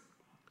choices,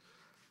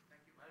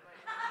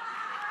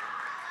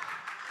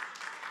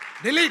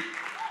 delete.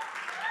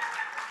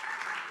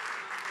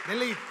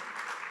 Delete.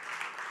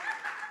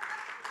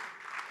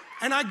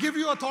 And I give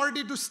you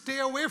authority to stay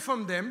away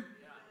from them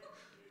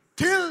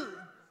till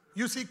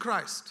you see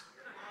Christ.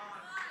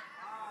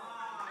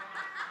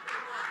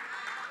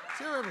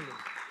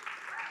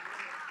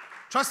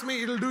 Trust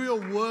me, it'll do your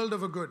world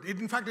of a good.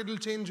 In fact, it'll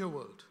change your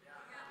world.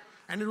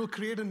 And it will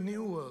create a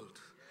new world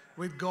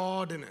with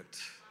God in it.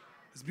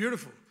 It's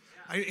beautiful.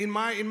 In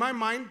my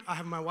mind, I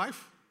have my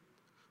wife,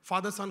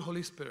 Father, Son,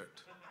 Holy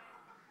Spirit.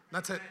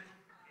 That's it.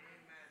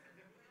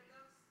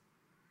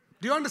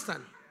 Do you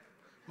understand?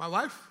 My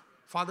wife,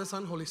 Father,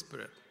 Son, Holy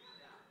Spirit.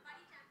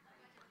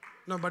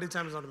 No, Buddy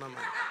Cham is not in my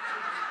mind.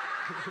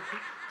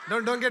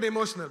 Don't get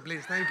emotional,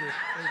 please. Thank you.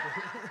 Thank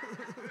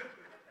you.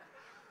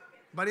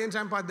 Buddy and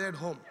Champa are there at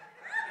home.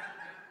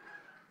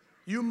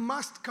 You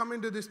must come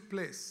into this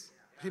place.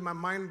 See,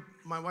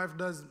 my wife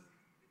does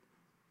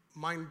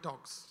mind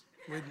talks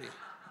with me.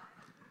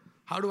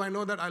 How do I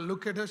know that? I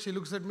look at her, she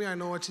looks at me, I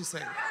know what she's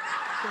saying.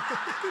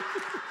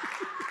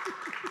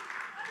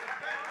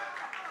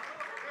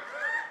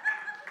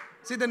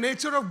 See, the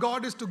nature of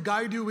God is to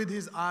guide you with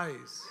his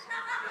eyes.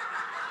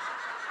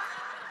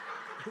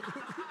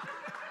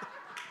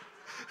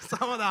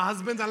 Some of the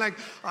husbands are like,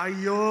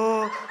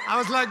 "Ayo." I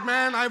was like,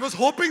 man, I was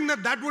hoping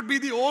that would be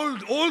the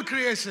old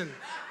creation.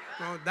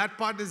 No, that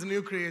part is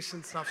new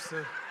creation stuff,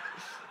 sir.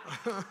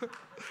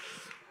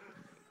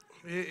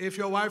 If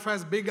your wife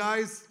has big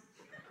eyes,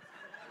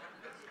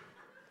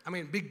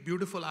 big,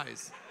 beautiful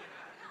eyes,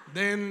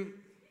 then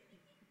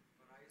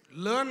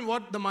learn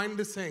what the mind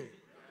is saying.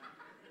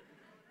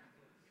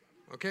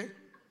 okay?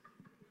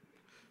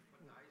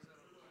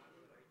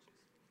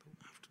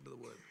 After the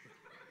word.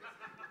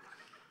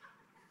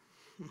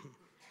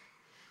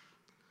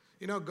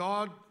 You know,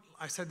 God,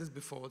 I said this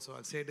before, so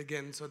I'll say it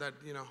again so that,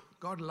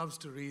 God loves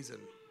to reason.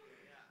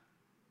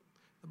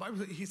 The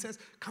Bible, He says,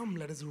 come,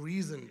 let us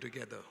reason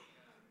together.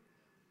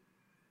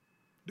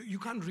 You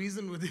can't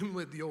reason with Him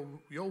with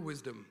your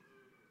wisdom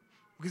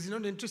because He's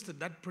not interested.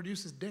 That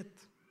produces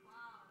death.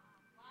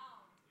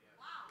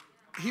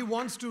 He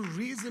wants to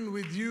reason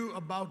with you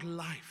about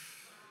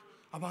life,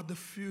 about the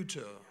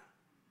future,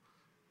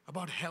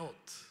 about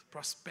health,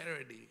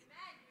 prosperity,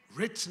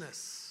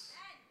 richness.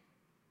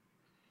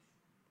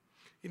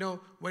 You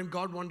know, when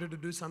God wanted to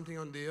do something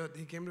on the earth,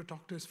 He came to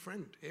talk to His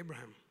friend,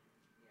 Abraham.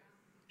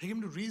 He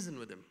came to reason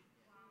with him.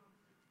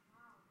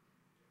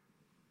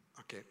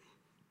 Okay.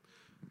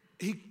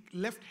 He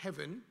left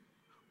heaven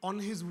on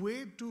His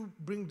way to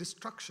bring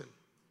destruction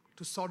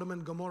to Sodom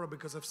and Gomorrah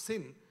because of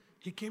sin.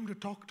 He came to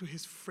talk to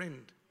His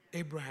friend,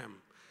 Abraham,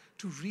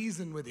 to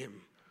reason with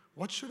him.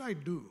 What should I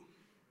do?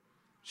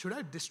 Should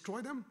I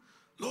destroy them?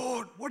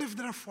 Lord, what if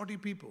there are 40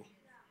 people?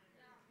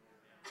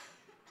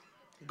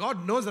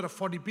 God knows there are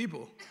 40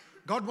 people.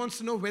 God wants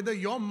to know whether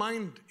your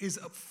mind is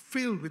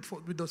filled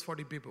with those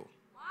 40 people.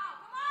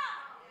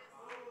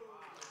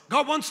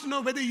 God wants to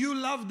know whether you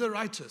love the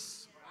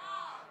righteous.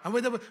 And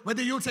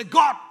whether you'll say,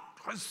 God,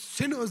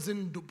 sinners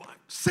in Dubai.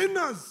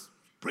 Sinners,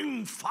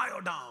 bring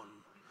fire down.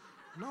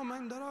 No,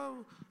 man,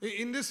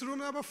 in this room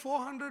there are about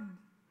 400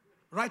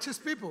 righteous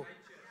people.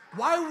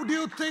 Why would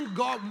you think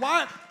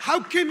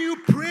how can you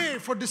pray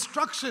for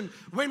destruction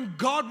when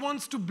God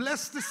wants to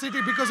bless the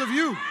city because of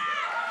you?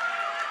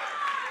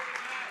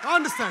 I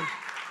understand.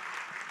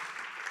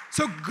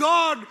 So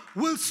God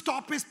will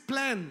stop His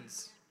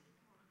plans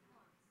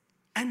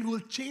and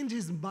will change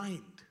His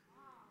mind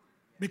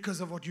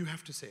because of what you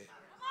have to say.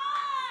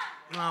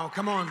 Now,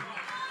 come on.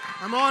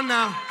 Come on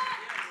now.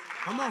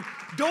 Come on.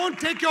 Don't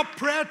take your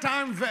prayer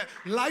time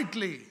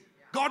lightly.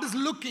 God is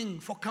looking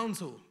for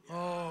counsel.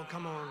 Oh,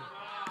 come on.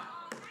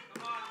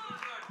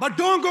 But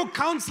don't go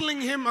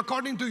counseling Him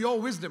according to your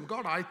wisdom.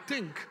 God, I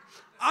think,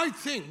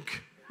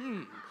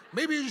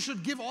 maybe you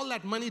should give all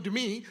that money to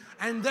me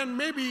and then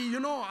maybe,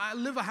 I'll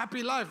live a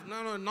happy life.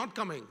 No, not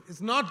coming.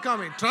 It's not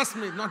coming. Trust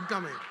me, not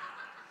coming.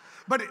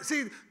 But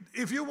see,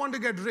 if you want to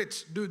get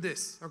rich, do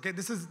this. Okay,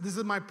 this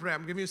is my prayer.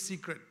 I'm giving you a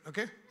secret.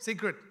 Okay,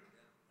 secret.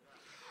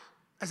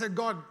 I said,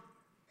 God,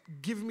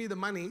 give me the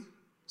money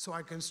so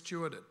I can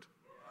steward it.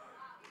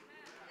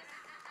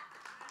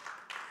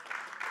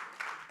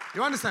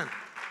 You understand?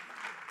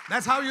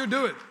 That's how you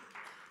do it.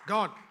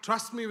 God,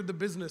 trust me with the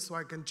business so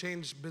I can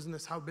change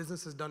business, how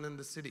business is done in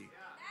the city.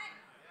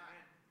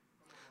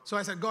 So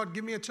I said, God,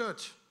 give me a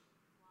church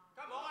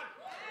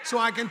so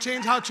I can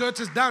change how church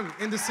is done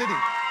in the city.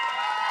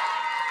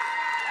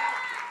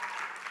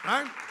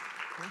 Right?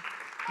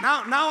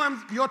 Now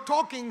you're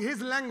talking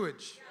His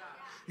language.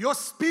 You're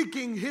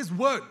speaking His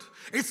word.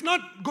 It's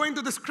not going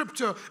to the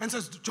scripture and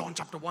says, John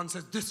chapter 1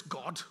 says this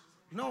God.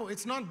 No,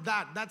 it's not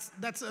that.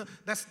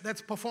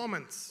 That's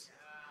performance.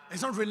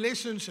 It's not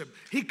relationship.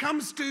 He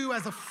comes to you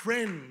as a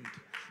friend.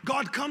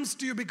 God comes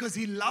to you because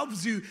He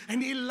loves you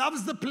and He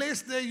loves the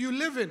place that you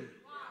live in.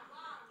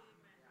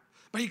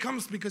 But He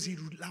comes because He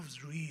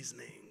loves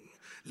reasoning.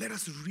 Let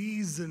us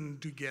reason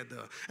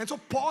together. And so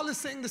Paul is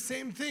saying the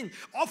same thing.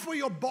 Offer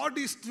your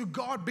bodies to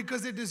God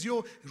because it is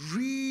your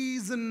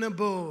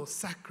reasonable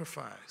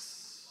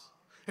sacrifice.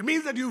 It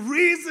means that you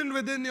reason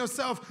within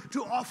yourself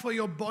to offer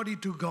your body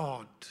to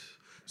God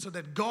so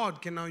that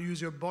God can now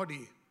use your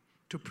body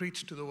to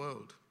preach to the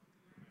world.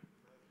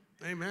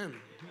 Amen.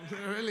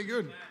 Really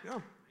good. Yeah.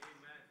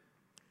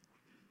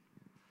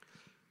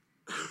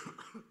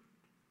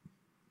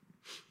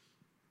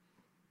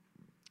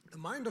 The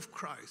mind of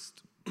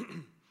Christ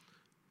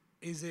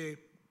is a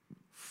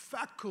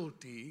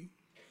faculty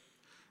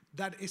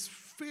that is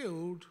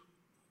filled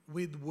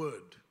with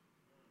word,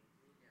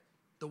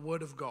 the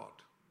word of God.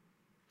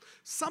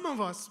 Some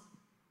of us,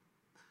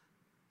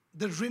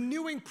 the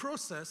renewing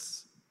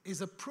process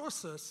is a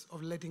process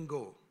of letting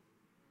go.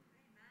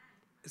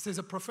 This is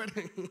a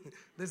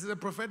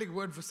prophetic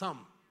word for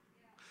some.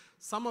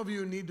 Some of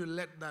you need to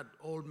let that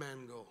old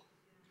man go.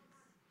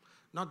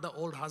 Not the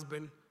old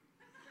husband.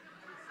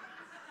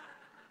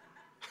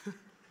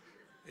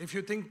 If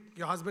you think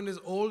your husband is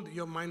old,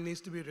 your mind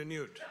needs to be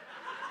renewed.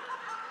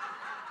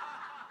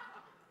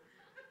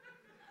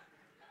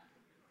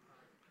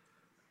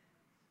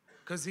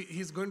 Because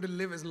he's going to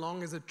live as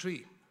long as a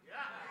tree.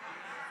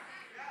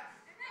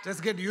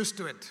 Just get used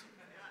to it.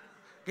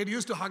 Get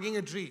used to hugging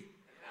a tree.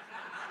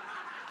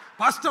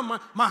 Pastor,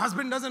 my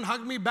husband doesn't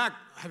hug me back.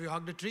 Have you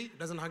hugged a tree?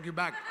 Doesn't hug you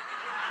back.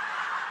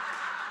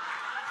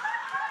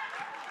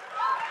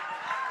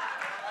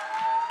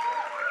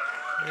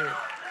 Yeah.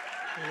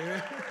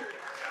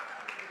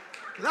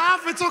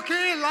 Laugh, it's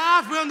okay.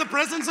 Laugh. We're in the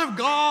presence of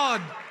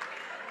God.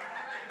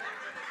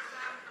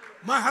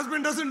 My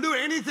husband doesn't do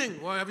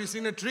anything. Well, have you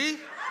seen a tree?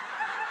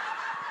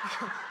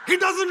 He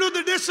doesn't do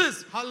the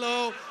dishes.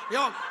 Hello.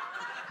 Yo,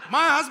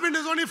 my husband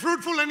is only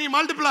fruitful and he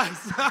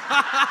multiplies.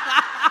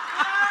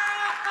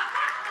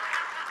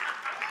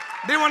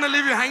 They want to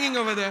leave you hanging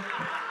over there.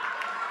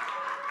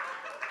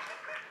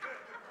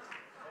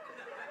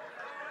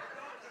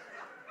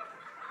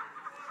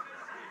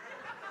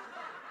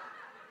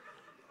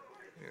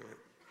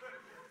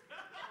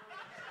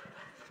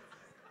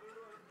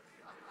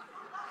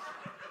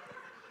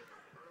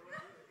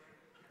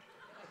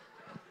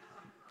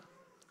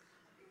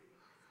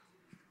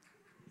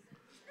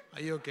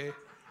 Are you okay?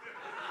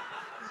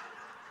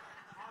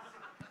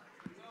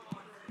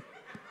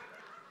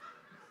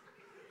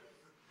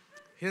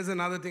 Here's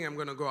another thing I'm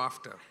going to go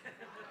after.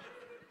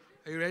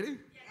 Are you ready? Yes.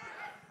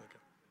 Okay.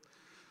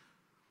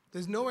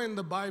 There's nowhere in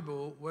the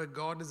Bible where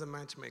God is a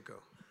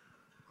matchmaker.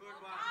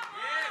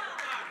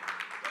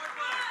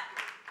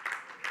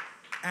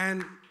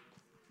 And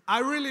I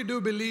really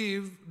do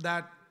believe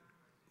that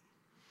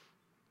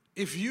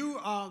if you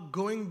are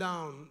going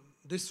down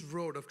this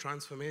road of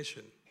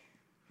transformation,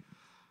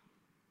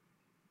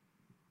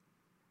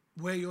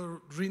 where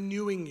you're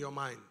renewing your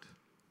mind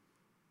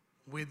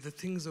with the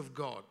things of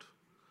God,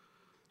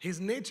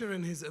 His nature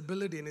and His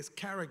ability and His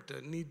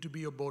character need to be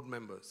your board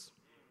members.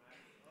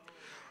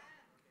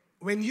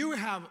 When you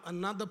have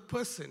another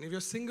person, if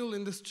you're single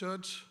in this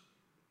church,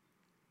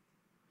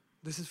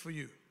 this is for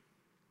you.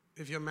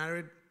 If you're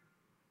married,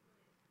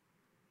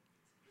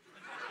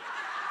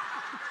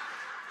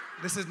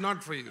 this is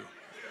not for you.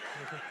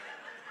 Okay?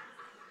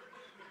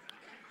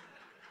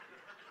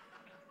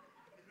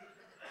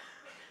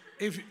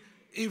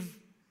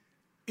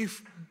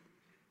 If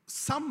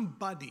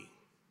somebody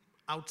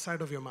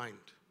outside of your mind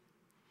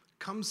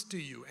comes to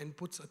you and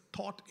puts a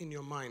thought in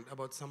your mind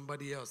about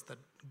somebody else that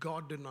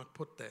God did not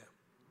put there,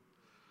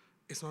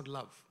 it's not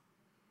love.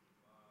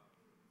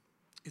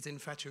 It's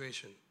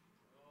infatuation.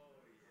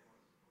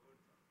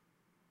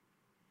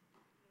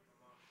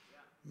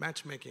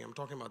 Matchmaking, I'm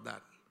talking about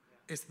that.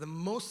 It's the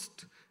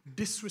most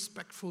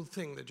disrespectful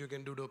thing that you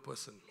can do to a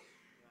person.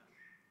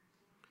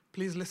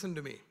 Please listen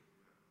to me.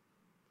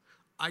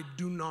 I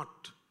do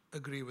not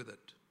agree with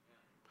it.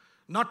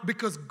 Not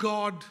because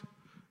God,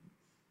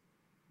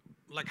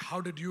 like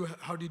how did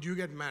you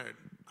get married?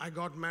 I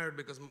got married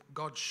because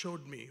God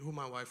showed me who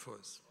my wife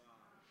was.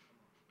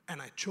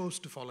 And I chose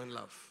to fall in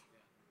love.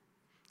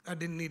 I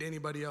didn't need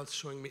anybody else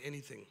showing me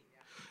anything.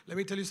 Let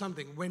me tell you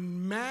something.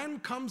 When man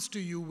comes to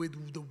you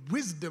with the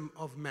wisdom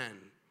of man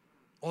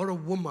or a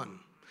woman,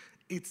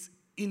 it's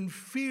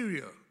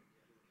inferior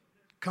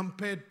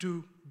compared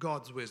to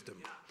God's wisdom.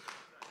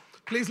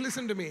 Please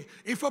listen to me.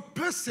 If a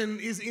person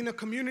is in a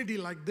community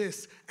like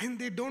this and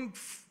they don't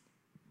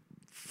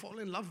fall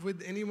in love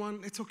with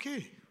anyone, it's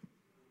okay.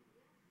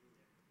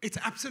 It's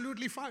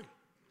absolutely fine.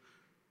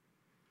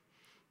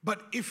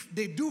 But if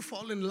they do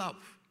fall in love,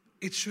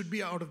 it should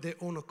be out of their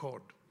own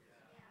accord.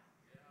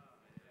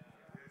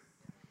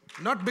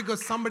 Not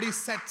because somebody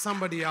set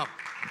somebody up.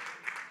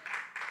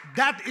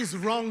 That is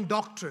wrong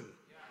doctrine.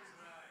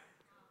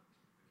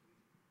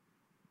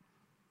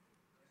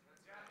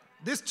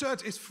 This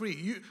church is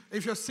free.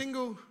 If you're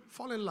single,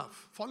 fall in love.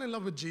 Fall in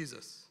love with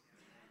Jesus.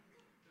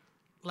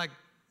 Like,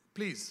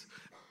 please,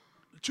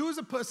 choose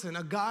a person,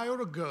 a guy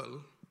or a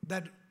girl,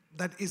 that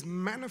is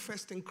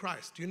manifesting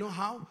Christ. You know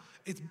how?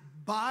 It's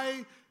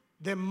by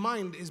their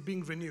mind is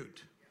being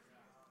renewed.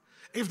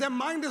 If their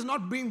mind is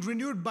not being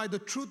renewed by the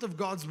truth of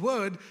God's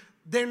word,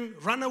 then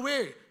run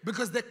away,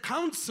 because their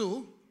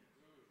counsel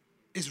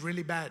is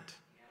really bad.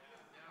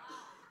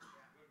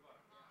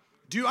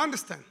 Do you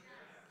understand?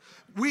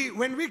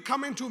 When we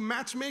come into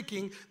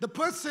matchmaking, the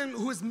person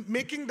who is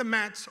making the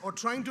match or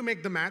trying to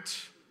make the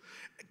match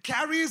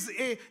carries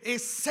a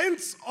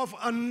sense of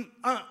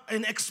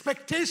an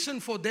expectation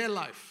for their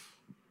life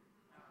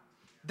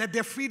that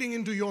they're feeding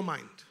into your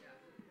mind.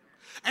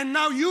 And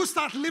now you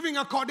start living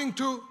according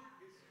to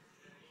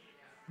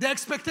their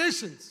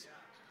expectations.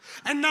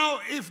 And now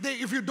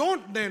if you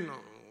don't, then,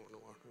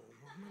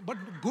 but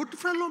good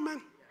fellow,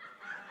 man.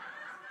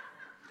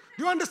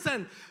 Do you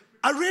understand?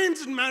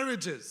 Arranged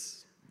marriages.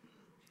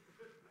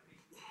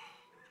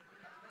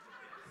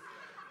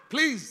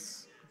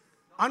 Please,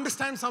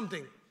 understand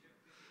something.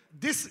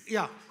 Shift,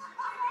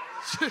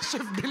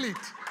 delete.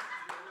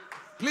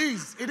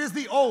 Please, it is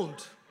the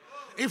old.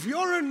 If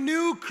you're a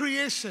new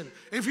creation,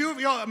 if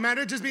your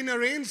marriage has been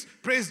arranged,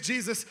 praise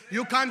Jesus,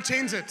 you can't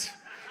change it.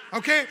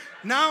 Okay?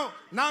 Now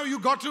you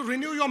got to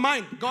renew your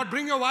mind. God,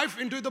 bring your wife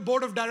into the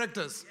board of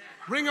directors.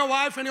 Bring your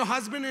wife and your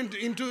husband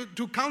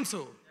into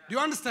council. Do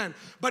you understand?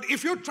 But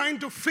if you're trying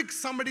to fix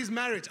somebody's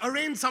marriage,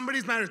 arrange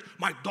somebody's marriage,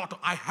 my daughter,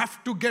 I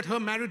have to get her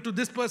married to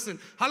this person.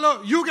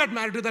 Hello, you get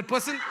married to that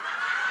person.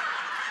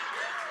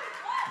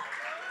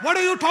 What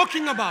are you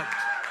talking about?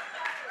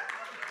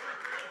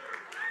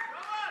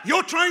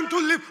 You're trying to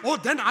live. Oh,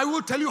 then I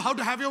will tell you how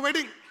to have your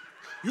wedding.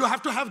 You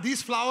have to have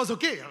these flowers,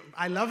 okay?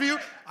 I love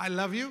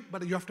you,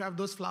 but you have to have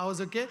those flowers,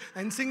 okay?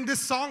 And sing this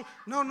song.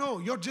 No,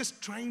 you're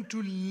just trying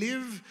to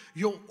live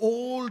your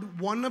old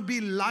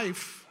wannabe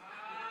life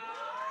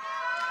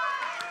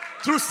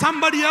through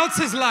somebody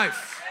else's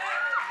life.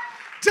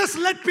 Just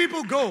let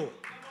people go.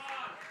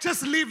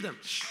 Just leave them.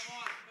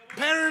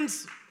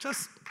 Parents,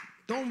 just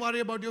don't worry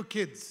about your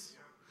kids.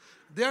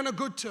 They're in a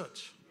good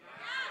church.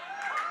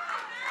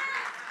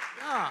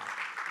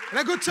 In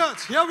a good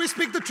church, here we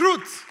speak the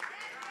truth.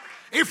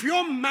 If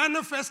you're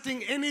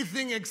manifesting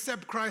anything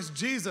except Christ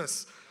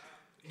Jesus,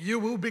 you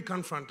will be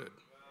confronted.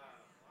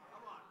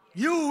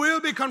 You will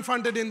be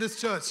confronted in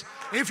this church.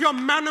 If you're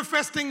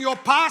manifesting your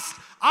past,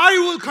 I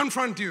will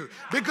confront you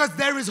because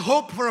there is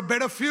hope for a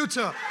better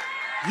future.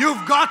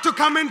 You've got to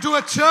come into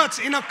a church,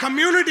 in a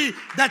community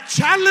that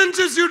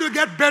challenges you to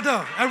get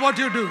better at what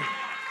you do.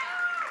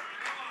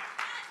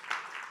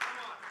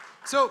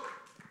 So,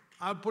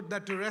 I'll put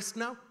that to rest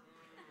now.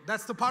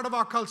 That's the part of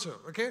our culture,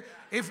 okay?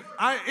 If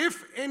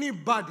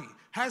anybody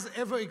has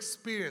ever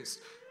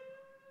experienced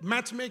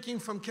matchmaking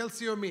from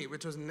Kelsey or me,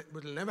 which will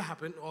never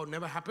happen or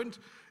never happened,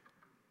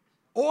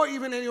 or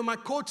even any of my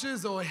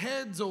coaches or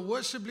heads or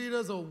worship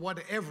leaders or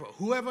whatever,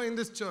 whoever in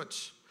this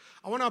church,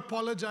 I want to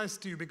apologize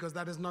to you because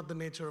that is not the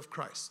nature of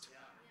Christ.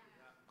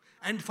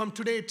 And from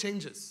today it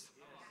changes.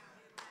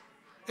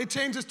 It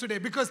changes today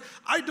because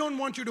I don't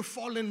want you to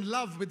fall in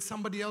love with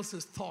somebody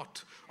else's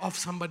thought of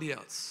somebody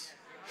else.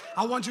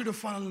 I want you to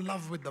fall in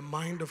love with the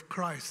mind of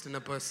Christ in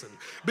a person.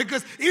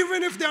 Because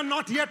even if they're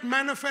not yet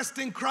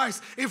manifesting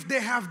Christ, if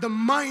they have the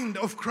mind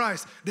of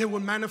Christ, they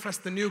will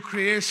manifest the new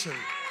creation.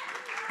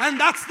 And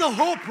that's the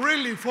hope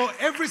really for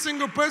every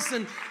single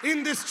person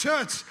in this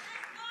church.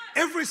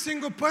 Every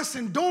single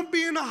person. Don't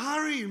be in a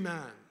hurry,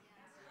 man.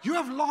 You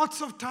have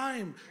lots of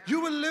time.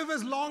 You will live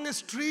as long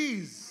as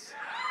trees.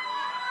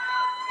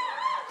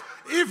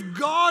 If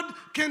God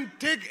can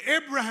take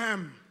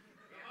Abraham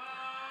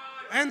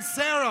and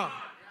Sarah,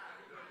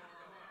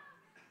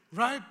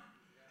 right?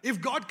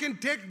 If God can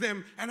take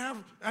them and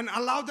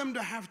allow them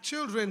to have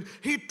children,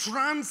 He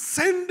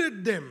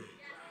transcended them.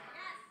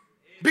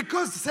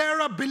 Because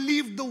Sarah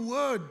believed the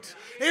word.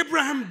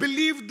 Abraham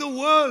believed the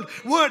word,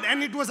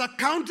 and it was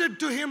accounted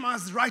to him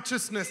as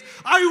righteousness.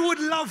 I would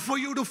love for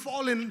you to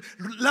fall in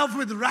love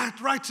with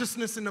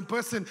righteousness in a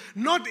person,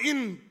 not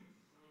in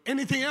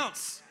anything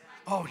else.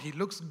 Oh, he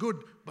looks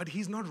good, but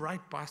he's not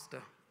right,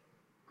 Pastor.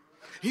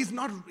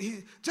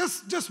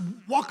 Just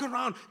walk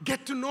around,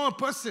 get to know a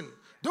person.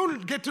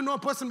 Don't get to know a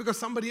person because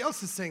somebody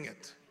else is saying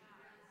it.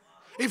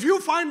 If you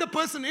find a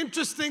person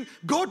interesting,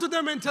 go to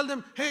them and tell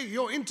them, hey,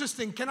 you're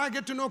interesting. Can I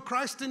get to know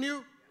Christ in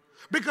you?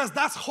 Because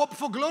that's hope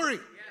for glory.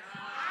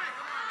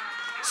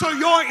 So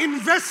you're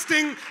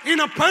investing in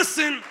a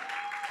person.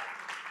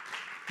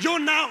 You're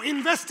now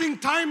investing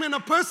time in a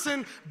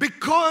person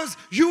because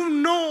you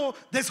know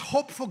there's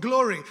hope for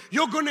glory.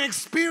 You're going to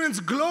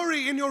experience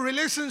glory in your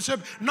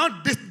relationship,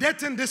 not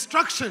death and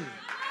destruction.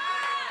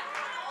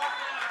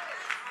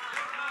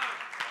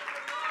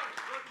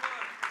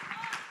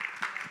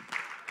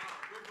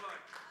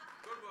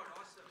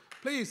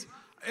 Please,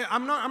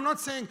 I'm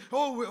not saying,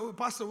 oh,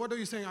 Pastor, what are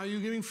you saying? Are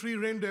you giving free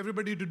rein to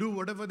everybody to do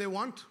whatever they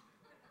want?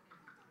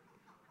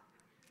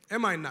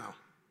 Am I now?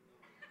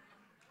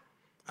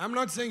 I'm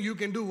not saying you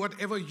can do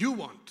whatever you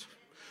want.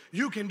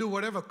 You can do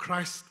whatever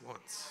Christ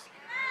wants.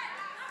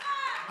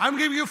 I'm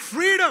giving you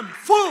freedom,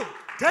 full.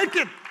 Take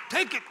it.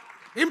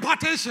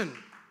 Impartation.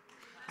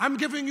 I'm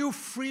giving you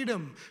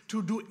freedom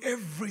to do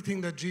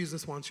everything that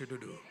Jesus wants you to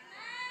do.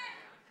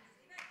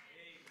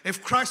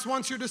 If Christ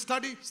wants you to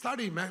study,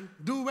 study, man.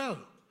 Do well.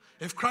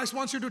 If Christ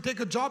wants you to take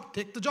a job,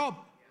 take the job.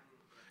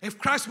 If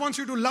Christ wants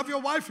you to love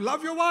your wife,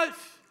 love your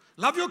wife.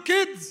 Love your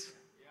kids.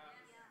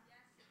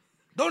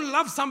 Don't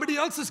love somebody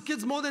else's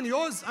kids more than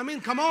yours. I mean,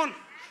 come on.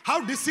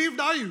 How deceived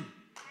are you?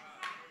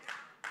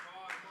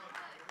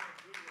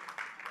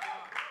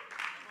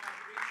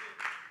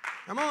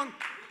 Come on.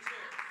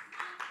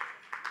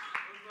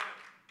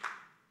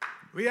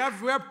 We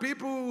have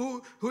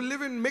people who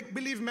live in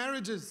make-believe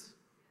marriages.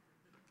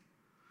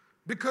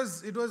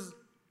 Because it was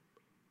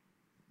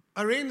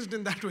arranged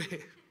in that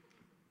way.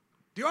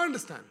 Do you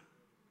understand?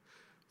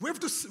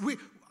 The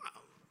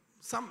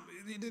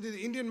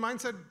Indian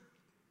mindset,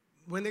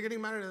 when they're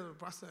getting married,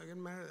 Pastor, I get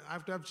married, I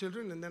have to have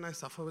children, and then I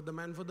suffer with the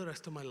man for the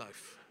rest of my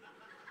life.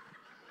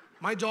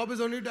 My job is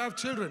only to have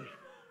children.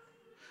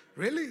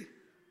 Really?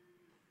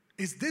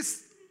 Is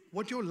this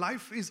what your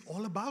life is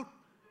all about?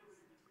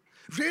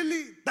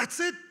 Really? That's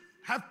it?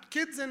 Have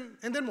kids and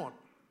then what?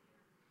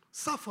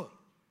 Suffer.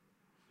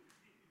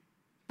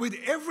 With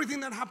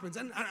everything that happens.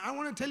 And I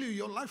want to tell you,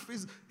 your life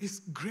is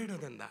greater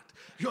than that.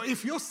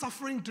 If you're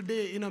suffering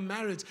today in a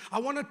marriage, I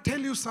want to tell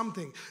you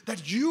something,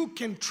 that you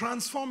can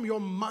transform your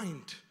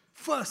mind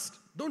first.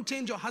 Don't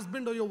change your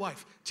husband or your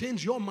wife.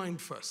 Change your mind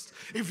first.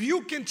 If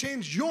you can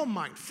change your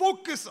mind,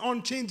 focus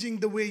on changing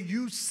the way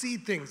you see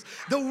things,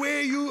 the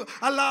way you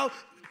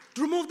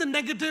remove the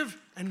negative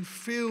and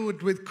fill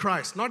it with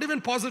Christ. Not even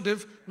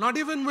positive, not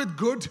even with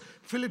good,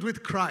 fill it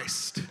with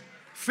Christ.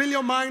 Fill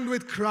your mind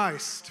with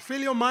Christ.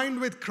 Fill your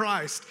mind with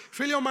Christ.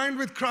 Fill your mind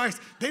with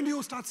Christ. Then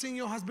you'll start seeing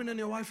your husband and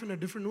your wife in a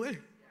different way.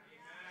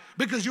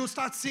 Because you'll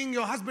start seeing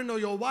your husband or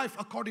your wife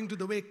according to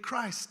the way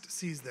Christ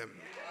sees them.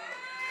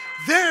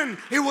 Then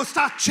it will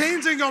start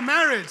changing your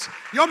marriage.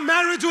 Your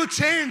marriage will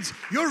change.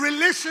 Your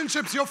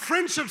relationships, your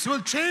friendships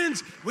will change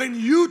when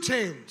you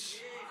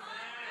change.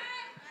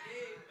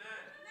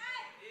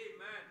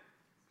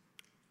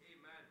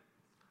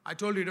 I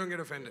told you, don't get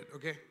offended,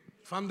 okay?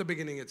 from the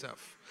beginning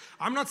itself.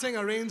 I'm not saying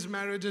arranged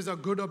marriages are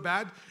good or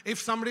bad.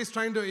 If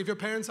your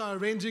parents are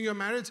arranging your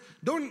marriage,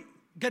 don't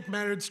get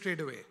married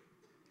straight away.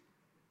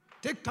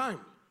 Take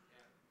time.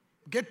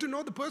 Get to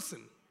know the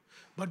person.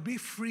 But be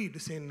free to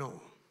say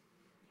no.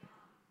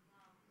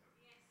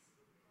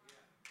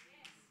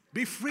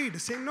 Be free to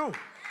say no.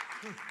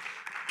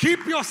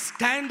 Keep your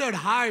standard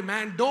high,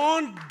 man.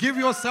 Don't give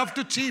yourself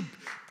to cheap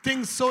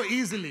things so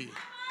easily.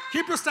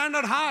 Keep your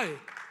standard high.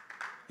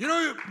 You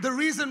know, the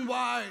reason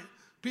why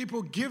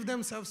people give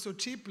themselves so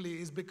cheaply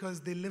is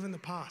because they live in the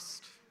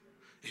past.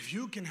 If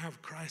you can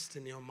have Christ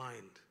in your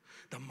mind,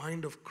 the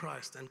mind of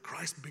Christ, and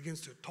Christ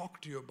begins to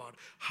talk to you about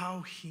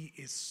how he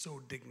is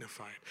so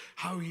dignified,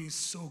 how he is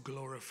so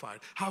glorified,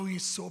 how he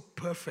is so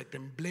perfect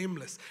and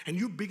blameless, and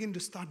you begin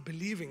to start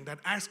believing that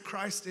as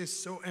Christ is,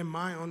 so am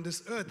I on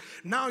this earth.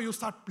 Now you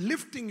start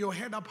lifting your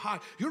head up high.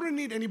 You don't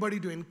need anybody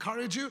to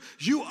encourage you.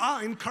 You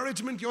are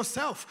encouragement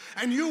yourself,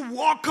 and you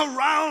walk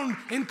around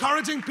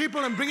encouraging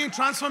people and bringing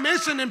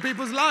transformation in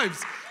people's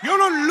lives. You're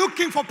not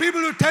looking for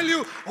people to tell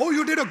you, oh,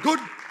 you did a good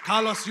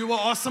Carlos, you were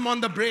awesome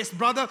on the bass,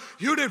 brother.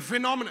 You did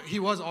phenomenal. He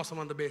was awesome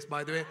on the bass,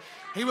 by the way.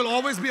 He will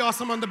always be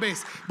awesome on the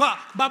bass. But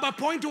my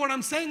point to what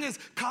I'm saying is,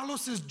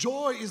 Carlos's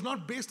joy is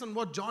not based on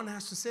what John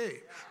has to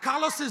say.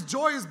 Carlos's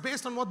joy is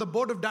based on what the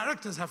board of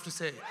directors have to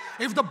say.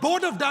 If the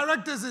board of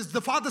directors is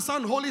the Father,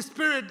 Son, Holy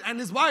Spirit, and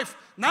his wife,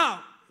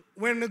 now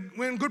we're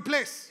in good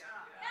place.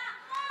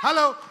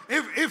 Hello,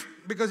 if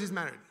because he's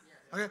married.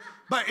 Okay,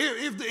 but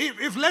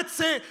if let's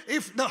say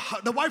if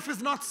the wife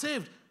is not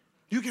saved,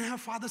 you can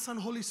have Father, Son,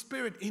 Holy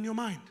Spirit in your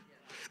mind.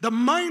 The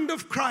mind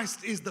of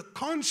Christ is the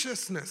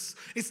consciousness.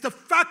 It's the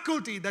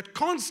faculty that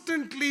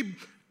constantly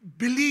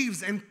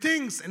believes and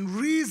thinks and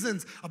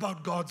reasons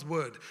about God's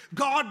word.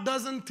 God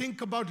doesn't think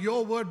about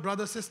your word,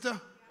 brother,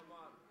 sister.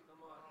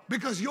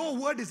 Because your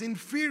word is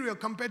inferior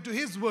compared to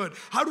his word.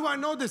 How do I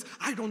know this?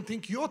 I don't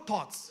think your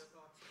thoughts.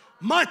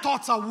 My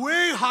thoughts are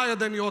way higher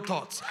than your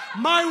thoughts.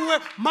 My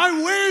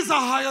ways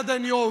are higher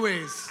than your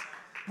ways.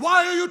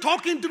 Why are you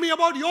talking to me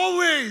about your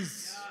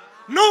ways?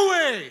 No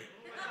way.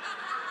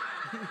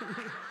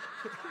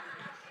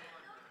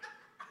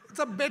 It's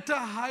a better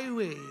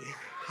highway.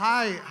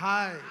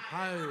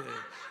 Highway.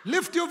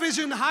 Lift your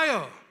vision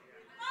higher.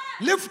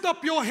 Lift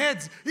up your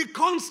heads.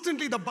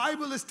 Constantly, the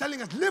Bible is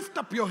telling us, lift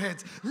up your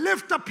heads.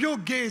 Lift up your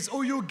gaze,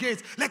 oh you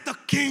gaze. Let the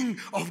King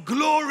of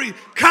glory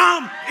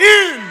come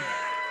in.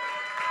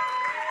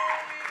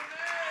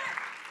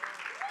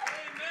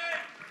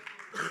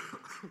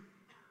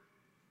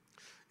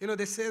 You know,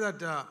 they say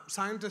that,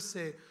 scientists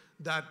say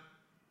that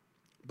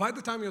by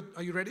the time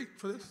are you ready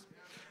for this?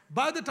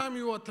 By the time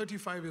you are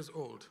 35 years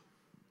old,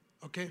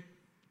 okay,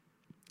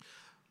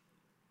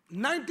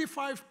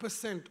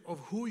 95% of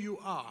who you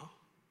are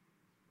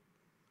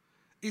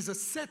is a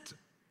set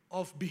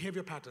of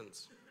behavior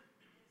patterns.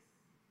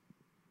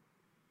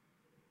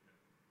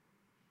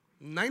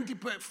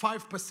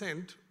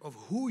 95% of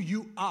who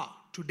you are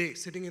today,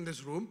 sitting in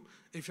this room,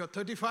 if you're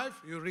 35,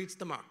 you reach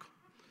the mark.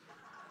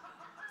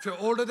 If you're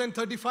older than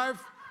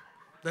 35,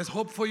 there's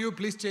hope for you.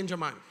 Please change your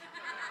mind.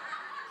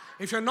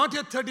 If you're not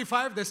yet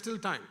 35, there's still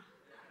time.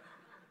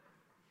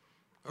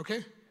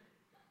 Okay?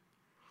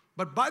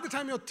 But by the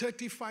time you're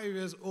 35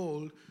 years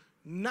old,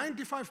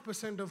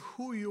 95% of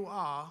who you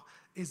are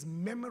is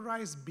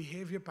memorized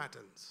behavior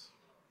patterns.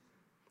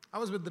 I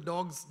was with the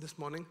dogs this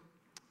morning.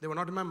 They were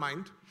not in my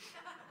mind.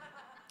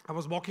 I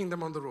was walking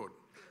them on the road,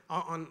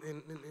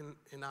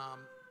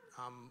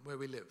 where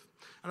we live.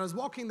 And I was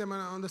walking them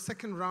on the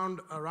second round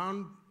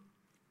around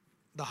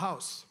the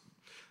house,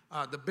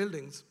 the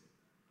buildings.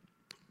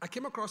 I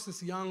came across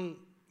this young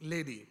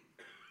lady,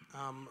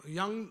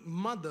 young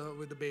mother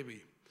with a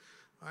baby,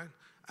 right?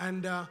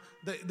 And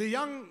the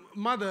young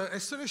mother,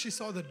 as soon as she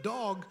saw the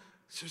dog,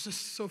 she was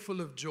just so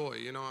full of joy.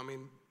 You know, I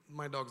mean,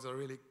 my dogs are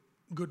really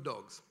good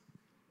dogs,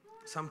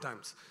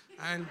 sometimes.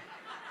 And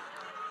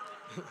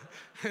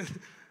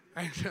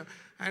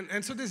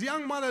and so this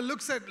young mother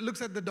looks at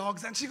the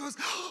dogs and she goes,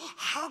 oh,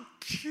 how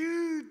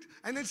cute.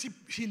 And then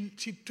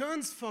she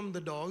turns from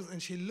the dogs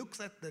and she looks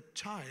at the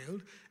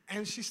child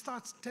and she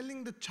starts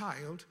telling the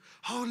child,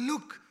 oh,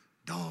 look,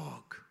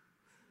 dog,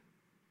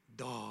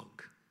 bow,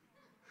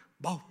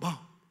 bow,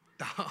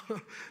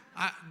 dog.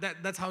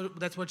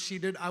 That's what she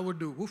did. I would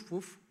do woof,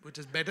 woof, which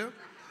is better.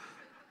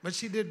 But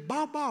she did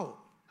bow, bow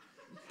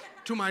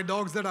to my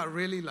dogs that are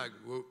really like,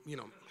 you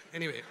know,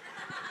 anyway.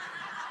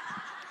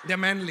 They're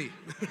manly.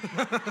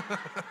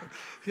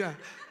 Yeah,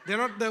 they're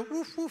not the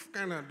woof, woof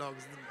kind of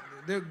dogs.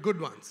 They're good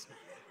ones.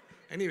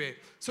 Anyway,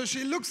 so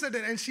she looks at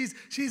it and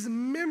she's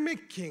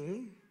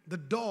mimicking the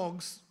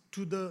dogs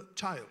to the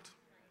child.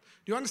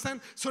 Do you understand?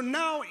 So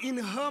now in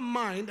her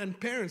mind, and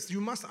parents, you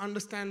must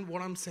understand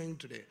what I'm saying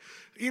today.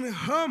 In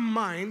her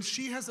mind,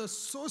 she has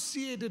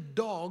associated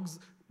dogs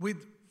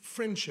with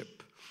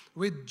friendship,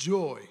 with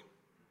joy.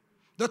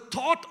 The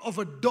thought of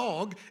a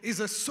dog is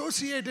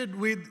associated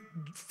with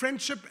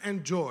friendship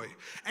and joy.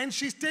 And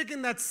she's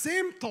taken that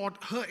same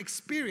thought, her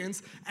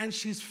experience, and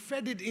she's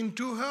fed it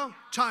into her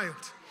child.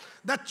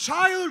 That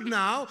child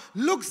now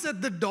looks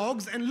at the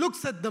dogs and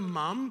looks at the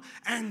mom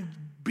and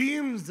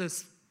beams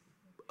this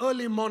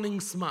early morning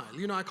smile.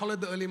 You know, I call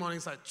it the early morning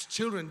smile.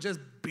 Children just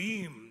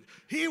beam.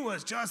 He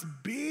was just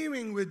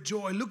beaming with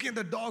joy, looking at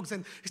the dogs,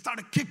 and he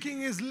started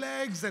kicking his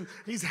legs and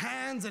his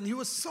hands, and he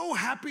was so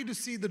happy to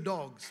see the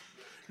dogs.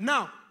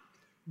 Now,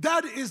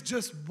 that is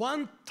just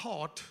one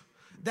thought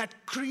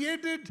that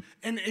created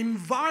an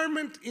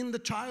environment in the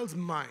child's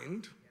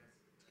mind,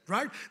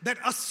 right, that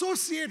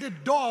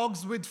associated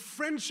dogs with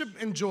friendship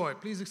and joy.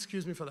 Please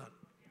excuse me for that.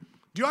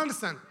 Do you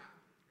understand?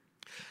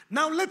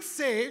 Now, let's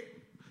say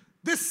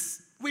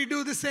we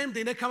do the same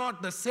thing. They come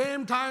out the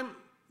same time,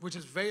 which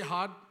is very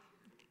hard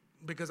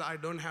because I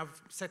don't have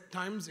set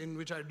times in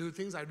which I do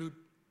things. I do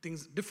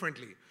things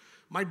differently.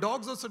 My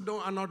dogs also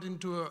are not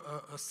into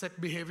a set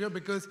behavior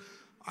because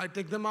I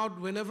take them out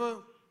whenever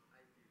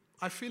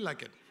I feel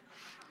like it.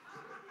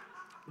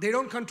 They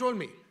don't control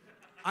me.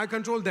 I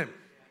control them,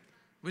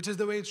 which is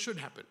the way it should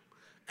happen.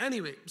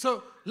 Anyway,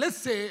 so let's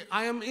say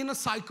I am in a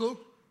cycle,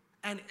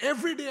 and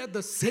every day at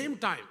the same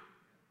time,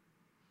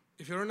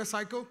 if you're in a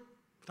cycle,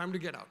 time to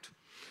get out.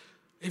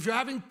 If you're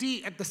having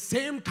tea at the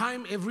same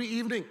time every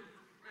evening,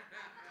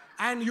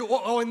 and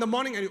or in the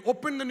morning, and you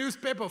open the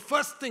newspaper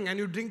first thing, and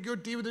you drink your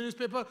tea with the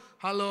newspaper,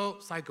 hello,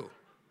 cycle.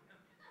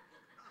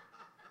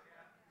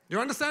 You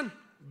understand?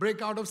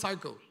 Break out of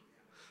cycle.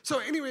 So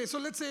anyway, so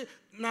let's say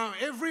now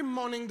every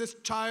morning this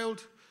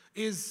child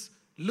is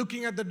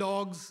looking at the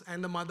dogs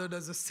and the mother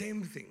does the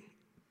same thing.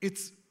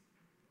 It's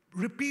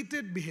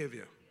repeated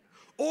behavior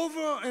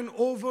over and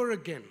over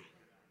again,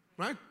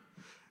 right?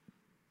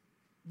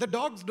 The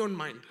dogs don't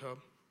mind her.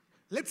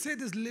 Let's say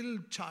this little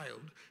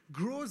child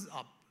grows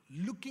up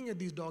looking at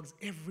these dogs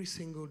every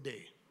single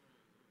day.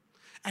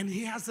 And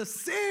he has the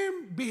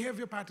same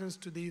behavior patterns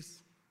to these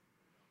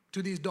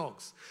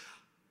dogs.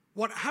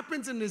 What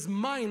happens in his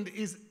mind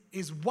is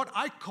what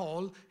I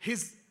call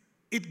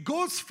it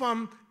goes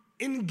from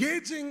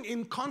engaging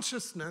in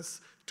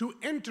consciousness to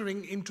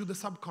entering into the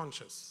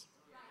subconscious.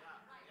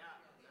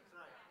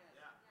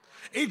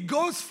 It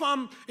goes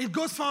from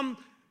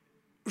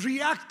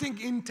reacting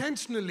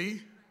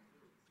intentionally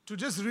to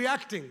just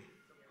reacting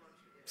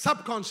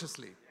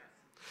subconsciously.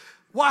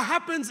 What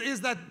happens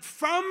is that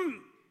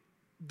from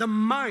the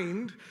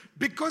mind,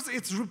 because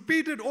it's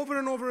repeated over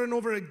and over and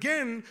over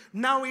again,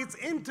 now it's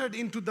entered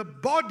into the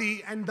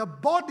body and the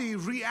body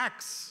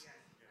reacts.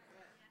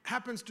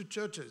 Happens to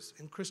churches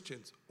and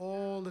Christians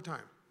all the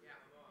time.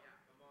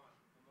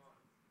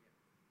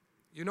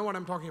 You know what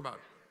I'm talking about.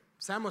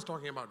 Sam was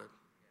talking about it.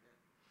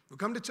 You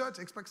come to church,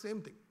 expect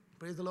same thing.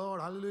 Praise the Lord,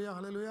 hallelujah,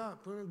 hallelujah.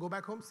 Go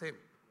back home, same.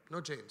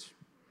 No change.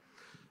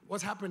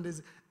 What's happened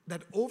is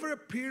that over a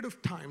period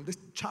of time, this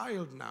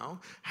child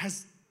now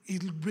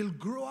will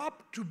grow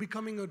up to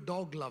becoming a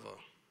dog lover.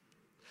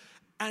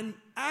 And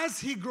as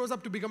he grows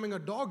up to becoming a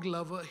dog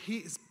lover,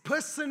 his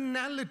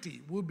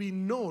personality will be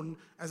known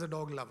as a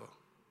dog lover.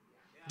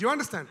 Do you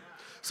understand?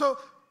 So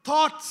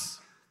thoughts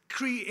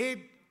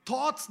create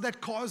thoughts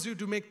that cause you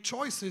to make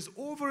choices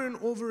over and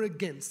over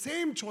again.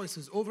 Same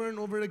choices over and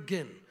over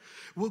again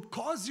will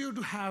cause you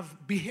to have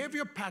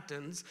behavior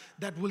patterns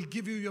that will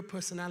give you your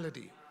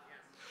personality.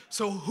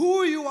 So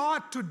who you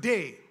are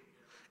today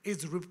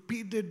is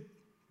repeated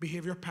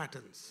behavior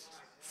patterns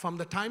from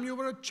the time you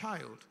were a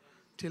child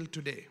till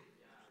today.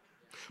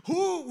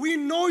 Who we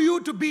know you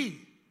to be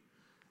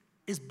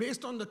is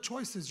based on the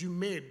choices you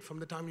made from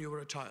the time you were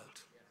a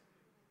child.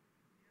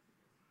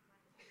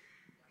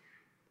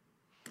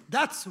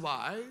 That's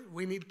why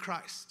we need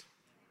Christ.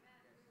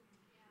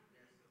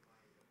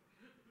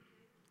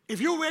 If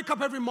you wake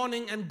up every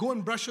morning and go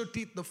and brush your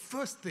teeth, the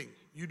first thing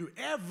you do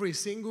every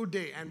single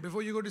day, and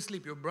before you go to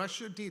sleep, you brush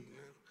your teeth,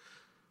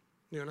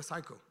 you're in a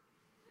cycle.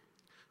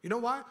 You know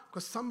why?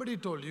 Because somebody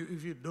told you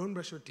if you don't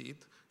brush your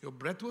teeth, your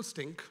breath will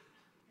stink,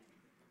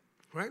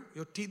 right?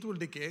 Your teeth will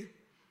decay,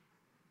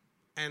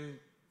 and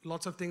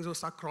lots of things will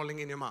start crawling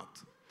in your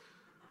mouth,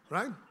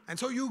 right? And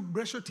so you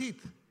brush your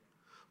teeth.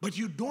 But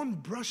you don't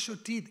brush your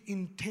teeth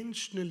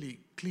intentionally,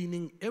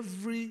 cleaning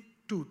every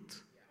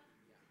tooth.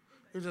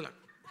 You're just like,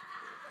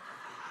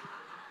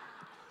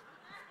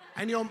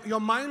 and your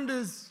mind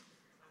is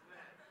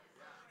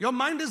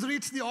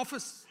reached the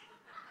office,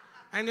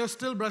 and you're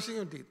still brushing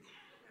your teeth.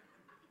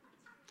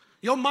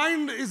 Your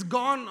mind is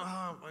gone.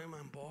 Oh,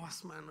 my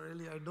boss, man,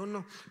 really, I don't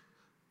know.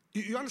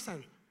 You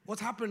understand?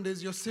 What's happened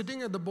is you're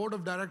sitting at the board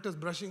of directors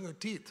brushing your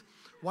teeth,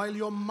 while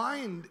your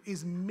mind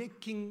is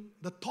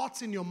the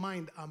thoughts in your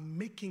mind are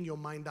making your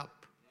mind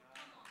up.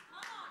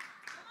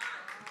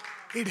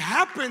 It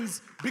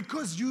happens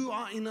because you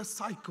are in a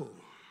cycle.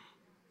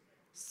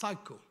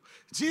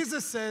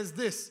 Jesus says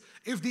this,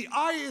 if the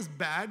eye is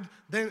bad,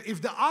 then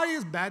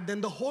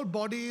the whole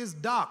body is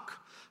dark.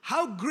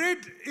 How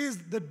great is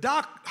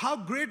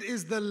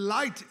the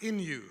light in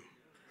you?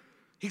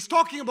 He's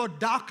talking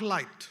about dark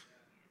light.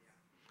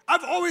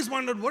 I've always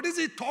wondered, what is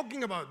he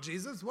talking about,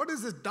 Jesus? What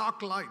is this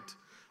dark light?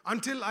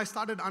 Until I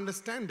started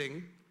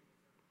understanding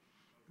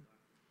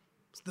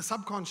the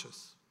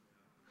subconscious.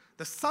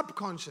 The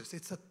subconscious,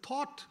 it's a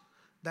thought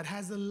that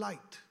has a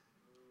light.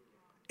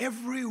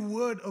 every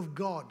word of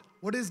God.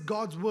 What is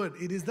God's word?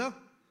 It is the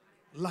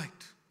light.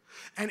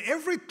 And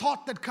every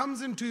thought that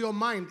comes into your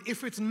mind,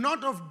 if it's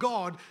not of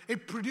God,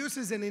 it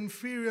produces an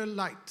inferior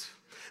light.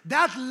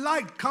 That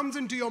light comes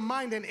into your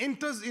mind and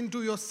enters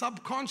into your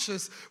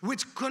subconscious,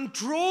 which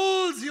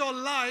controls your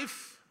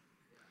life,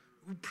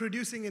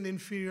 producing an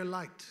inferior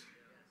light.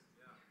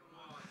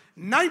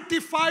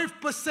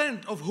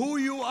 95% of who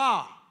you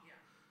are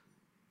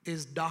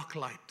is dark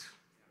light.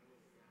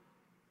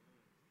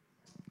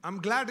 I'm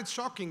glad it's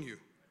shocking you.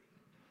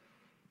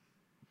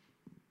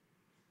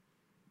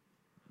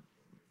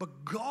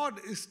 But God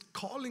is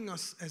calling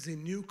us as a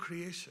new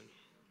creation.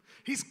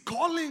 He's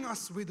calling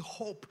us with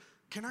hope.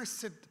 Can I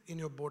sit in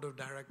your board of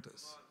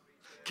directors?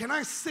 Can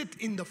I sit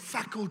in the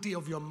faculty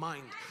of your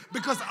mind?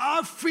 Because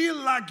I feel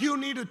like you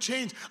need to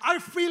change. I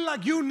feel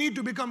like you need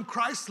to become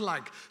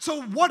Christ-like.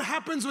 So what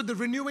happens with the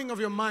renewing of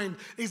your mind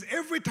is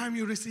every time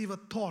you receive a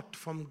thought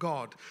from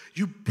God,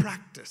 you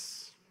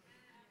practice.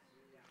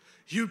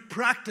 You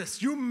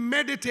practice, you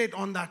meditate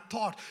on that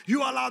thought.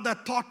 You allow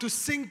that thought to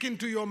sink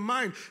into your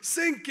mind.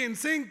 Sink in,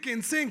 sink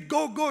in, sink.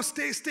 Go,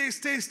 stay.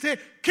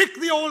 Kick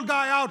the old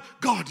guy out.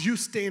 God, you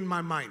stay in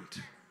my mind.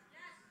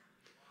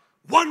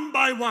 One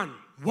by one.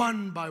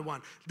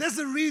 There's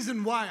a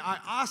reason why I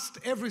asked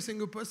every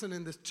single person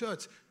in this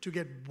church to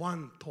get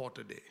one thought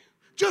a day.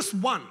 Just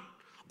one.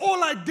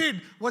 All I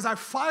did was I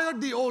fired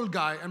the old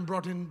guy and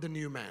brought in the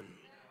new man.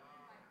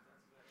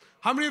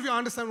 How many of you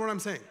understand what I'm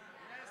saying?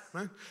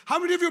 Right? How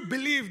many of you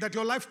believe that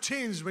your life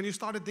changed when you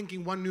started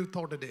thinking one new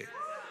thought a day?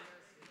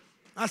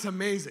 That's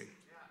amazing.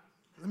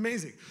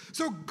 Amazing.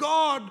 So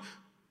God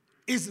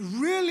is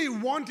really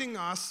wanting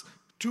us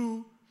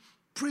to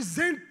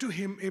present to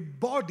Him a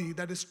body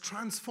that is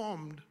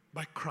transformed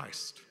by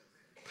Christ.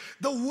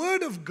 The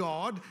Word of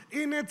God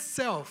in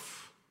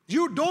itself,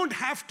 you don't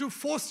have to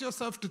force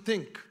yourself to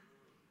think.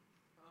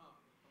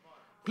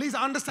 Please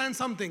understand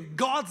something.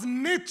 God's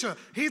nature,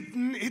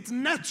 it's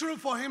natural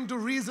for Him to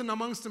reason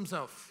amongst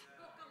Himself.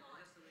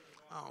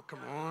 Oh, come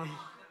on.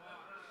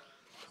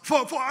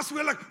 For us,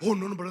 we're like, oh,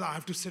 no, brother, I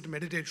have to sit and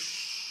meditate.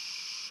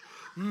 Shh.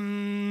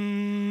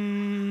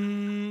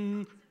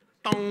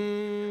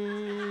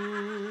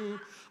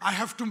 I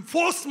have to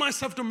force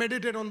myself to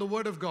meditate on the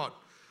Word of God.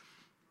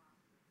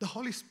 The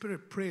Holy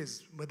Spirit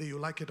prays whether you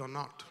like it or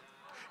not.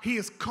 He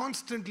is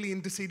constantly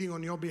interceding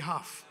on your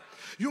behalf.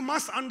 You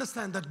must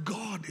understand that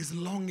God is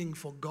longing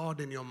for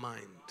God in your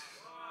mind.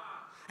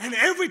 And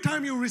every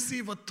time you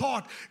receive a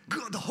thought,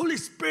 the Holy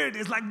Spirit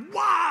is like,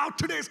 wow,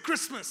 today's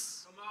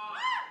Christmas.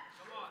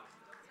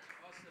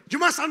 You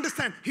must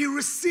understand, He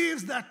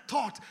receives that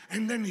thought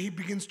and then He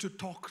begins to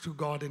talk to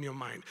God in your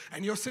mind.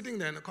 And you're sitting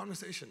there in a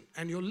conversation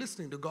and you're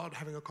listening to God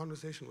having a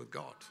conversation with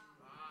God.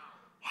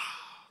 Wow,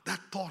 that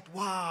thought,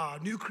 wow,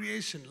 new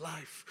creation,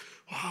 life,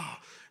 wow.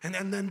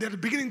 And then they're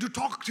beginning to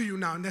talk to you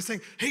now and they're saying,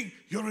 hey,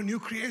 you're a new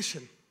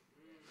creation.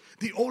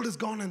 The old is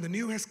gone and the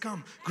new has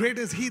come.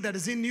 Greater is He that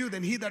is in you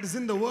than he that is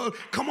in the world.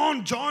 Come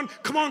on, John.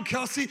 Come on,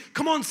 Kelsey.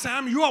 Come on,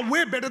 Sam. You are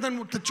way better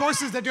than the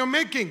choices that you're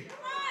making.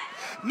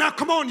 Now,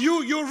 come on.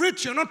 You're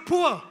rich. You're not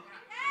poor.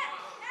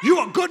 You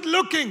are good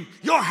looking.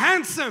 You're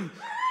handsome.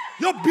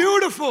 You're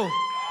beautiful.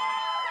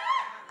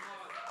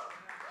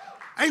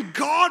 And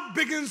God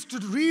begins to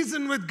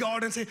reason with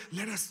God and say,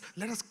 let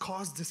us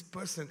cause this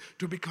person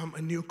to become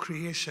a new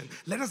creation.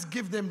 Let us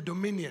give them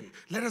dominion.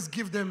 Let us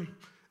give them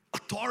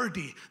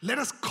authority. Let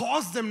us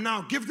cause them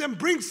now.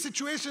 Bring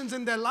situations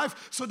in their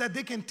life so that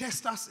they can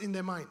test us in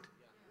their mind.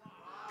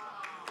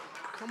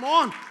 Come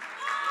on.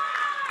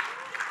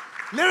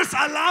 Let us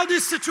allow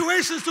these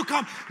situations to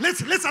come.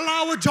 Let's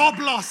allow a job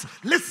loss.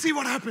 Let's see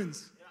what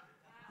happens.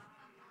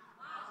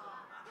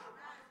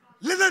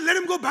 Let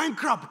him go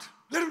bankrupt.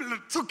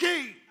 It's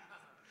okay.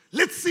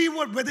 Let's see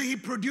whether he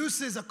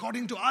produces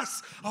according to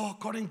us or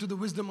according to the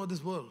wisdom of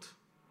this world.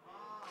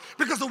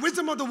 Because the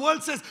wisdom of the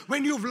world says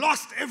when you've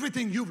lost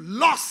everything, you've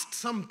lost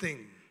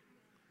something.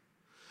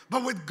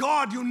 But with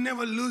God, you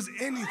never lose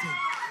anything.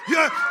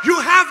 You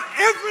have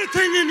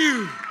everything in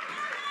you.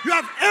 You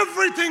have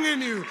everything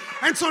in you.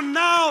 And so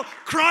now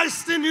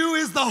Christ in you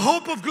is the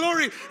hope of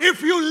glory.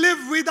 If you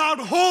live without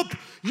hope,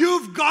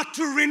 you've got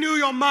to renew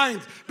your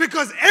mind.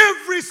 Because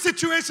every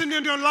situation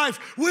in your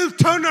life will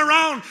turn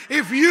around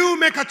if you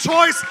make a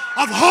choice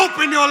of hope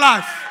in your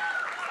life.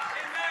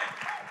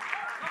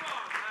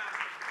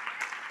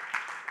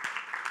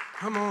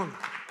 Come on.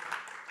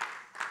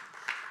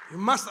 You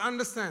must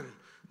understand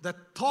that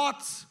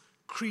thoughts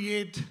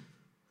create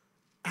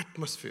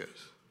atmospheres.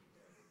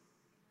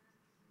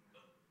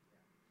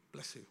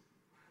 Bless you.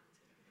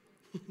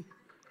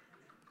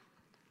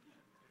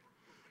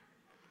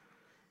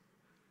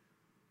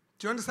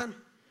 Do you understand?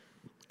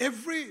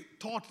 Every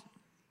thought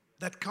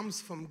that comes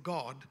from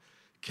God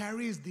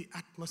carries the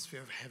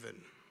atmosphere of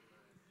heaven.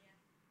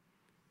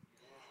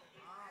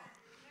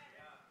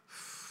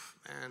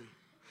 And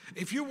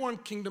if you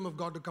want kingdom of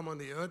God to come on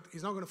the earth,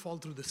 He's not going to fall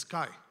through the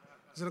sky.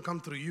 He's going to come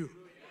through you.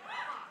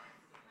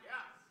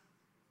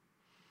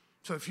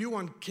 So if you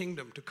want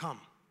kingdom to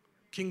come,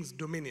 king's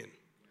dominion,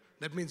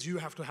 that means you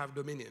have to have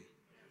dominion.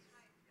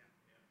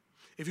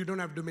 if you don't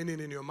have dominion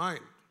in your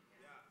mind.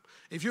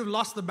 If you've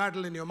lost the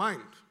battle in your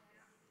mind,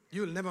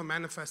 you will never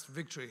manifest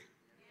victory.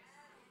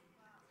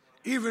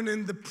 Even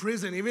in the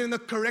prison, even in the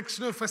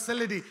correctional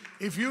facility,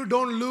 if you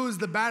don't lose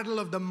the battle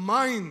of the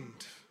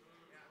mind,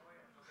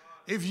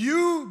 if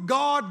you,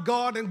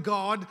 God, and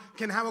God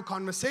can have a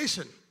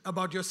conversation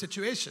about your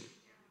situation.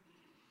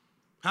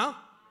 Huh?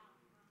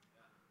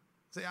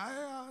 Say,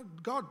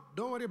 God,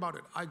 don't worry about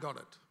it. I got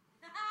it.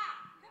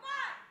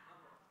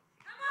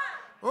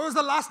 When was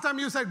the last time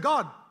you said,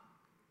 God,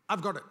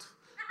 I've got it.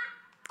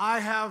 I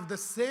have the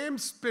same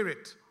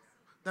spirit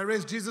that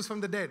raised Jesus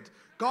from the dead.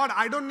 God,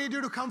 I don't need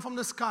you to come from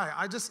the sky.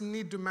 I just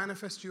need to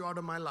manifest you out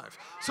of my life.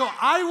 So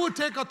I will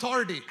take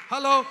authority.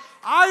 Hello?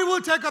 I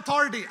will take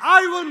authority.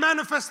 I will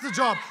manifest the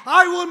job.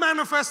 I will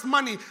manifest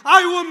money.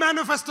 I will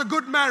manifest a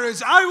good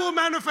marriage. I will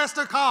manifest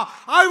a car.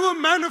 I will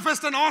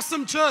manifest an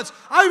awesome church.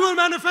 I will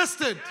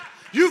manifest it.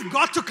 You've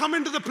got to come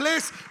into the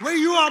place where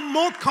you are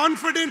more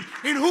confident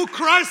in who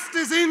Christ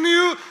is in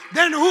you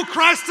than who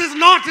Christ is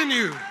not in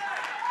you.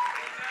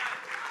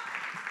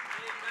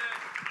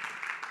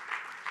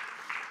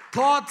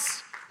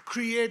 Thoughts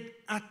create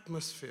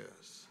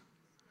atmospheres.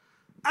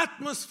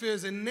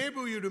 Atmospheres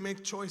enable you to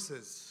make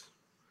choices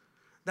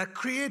that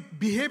create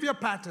behavior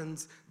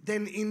patterns,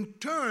 then in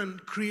turn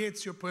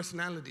creates your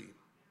personality.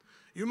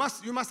 You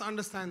must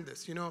understand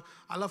this. You know,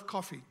 I love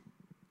coffee.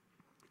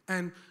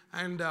 And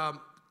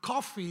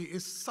coffee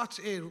is such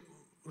a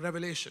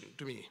revelation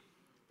to me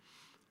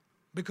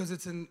because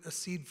it's in a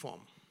seed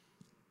form.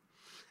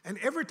 And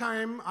every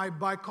time I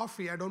buy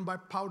coffee, I don't buy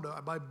powder,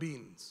 I buy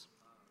beans.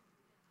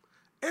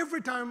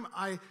 Every time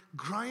I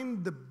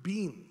grind the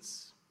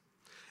beans,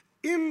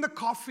 in the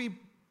coffee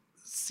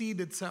seed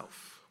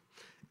itself,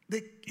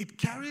 it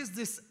carries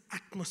this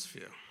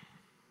atmosphere,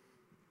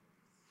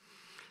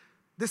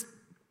 this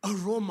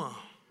aroma.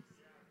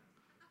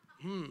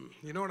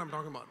 You know what I'm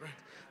talking about, right?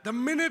 The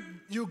minute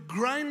you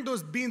grind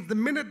those beans, the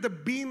minute the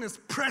bean is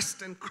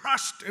pressed and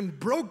crushed and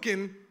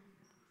broken,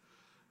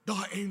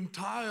 the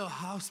entire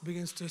house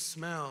begins to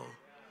smell.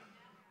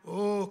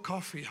 Oh,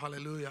 coffee.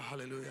 Hallelujah,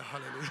 hallelujah,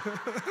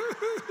 hallelujah.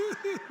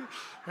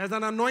 There's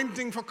an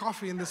anointing for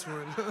coffee in this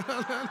room.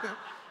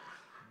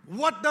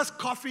 What does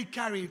coffee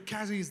carry? It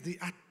carries the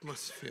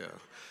atmosphere.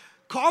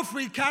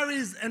 Coffee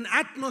carries an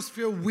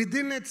atmosphere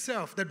within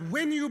itself that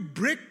when you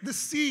break the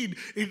seed,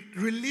 it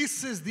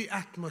releases the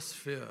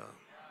atmosphere.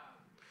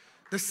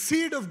 The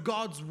seed of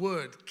God's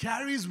word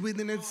carries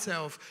within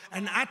itself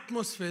an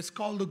atmosphere. It's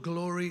called the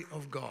glory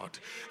of God.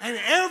 And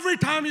every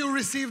time you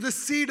receive the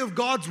seed of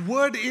God's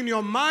word in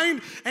your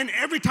mind, and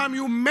every time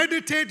you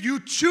meditate,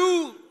 you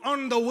chew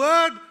on the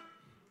word,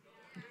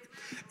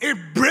 it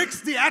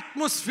breaks the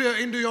atmosphere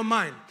into your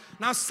mind.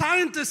 Now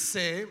scientists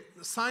say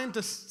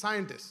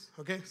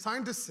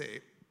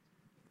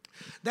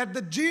that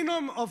the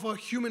genome of a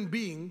human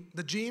being,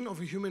 the gene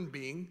of a human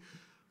being,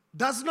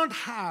 does not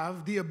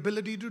have the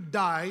ability to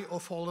die or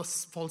fall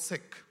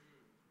sick.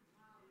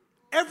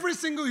 Every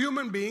single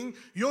human being,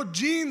 your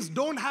genes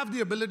don't have the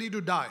ability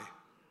to die.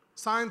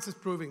 Science is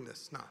proving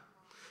this now.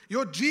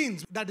 Your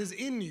genes that is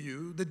in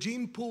you, the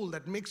gene pool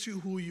that makes you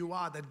who you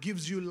are, that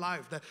gives you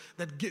life,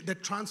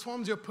 that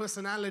transforms your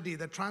personality,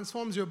 that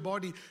transforms your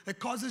body, that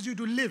causes you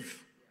to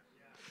live,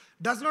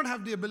 does not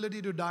have the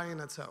ability to die in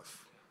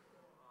itself.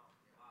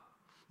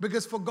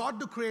 Because for God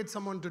to create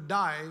someone to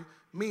die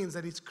means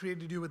that He's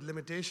created you with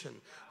limitation.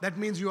 That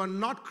means you are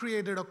not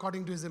created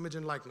according to His image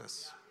and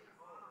likeness.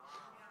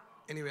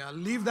 Anyway, I'll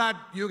leave that.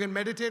 You can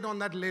meditate on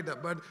that later.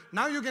 But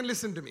now you can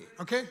listen to me,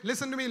 okay?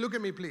 Listen to me. Look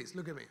at me, please.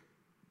 Look at me.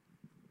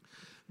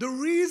 The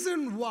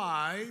reason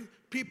why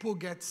people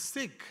get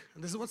sick,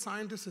 and this is what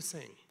scientists are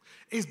saying,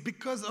 is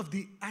because of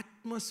the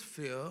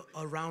atmosphere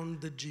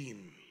around the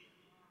gene.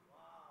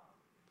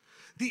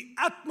 The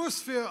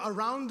atmosphere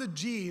around the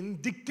gene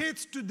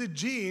dictates to the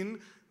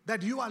gene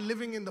that you are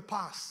living in the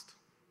past.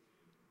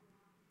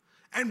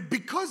 And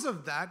because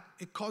of that,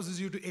 it causes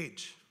you to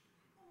age.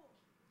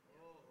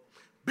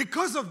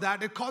 Because of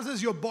that, it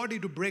causes your body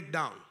to break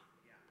down.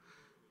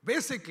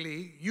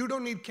 Basically, you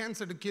don't need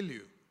cancer to kill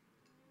you.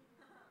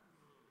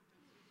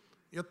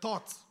 Your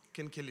thoughts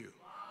can kill you.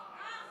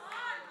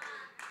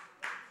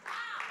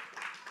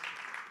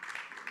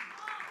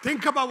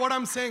 Think about what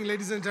I'm saying,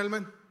 ladies and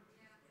gentlemen.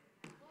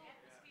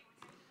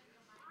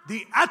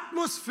 The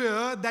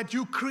atmosphere that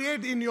you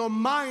create in your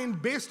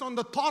mind based on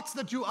the thoughts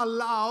that you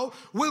allow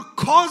will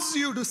cause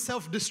you to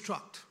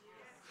self-destruct.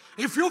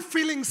 If you're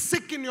feeling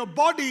sick in your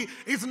body,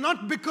 it's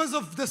not because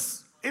of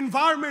this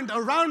environment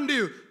around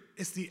you.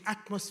 It's the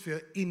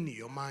atmosphere in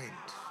your mind.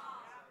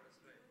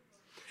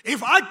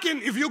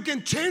 If you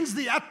can change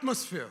the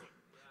atmosphere,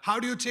 how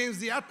do you change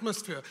the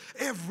atmosphere?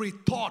 Every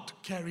thought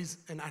carries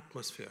an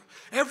atmosphere.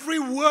 Every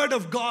word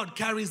of God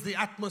carries the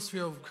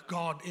atmosphere of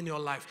God in your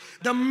life.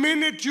 The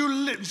minute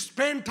you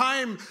spend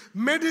time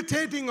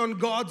meditating on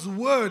God's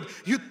word,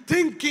 you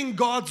thinking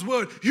God's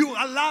word,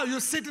 you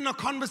sit in a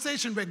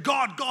conversation where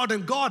God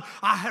and God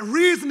are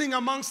reasoning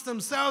amongst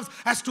themselves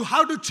as to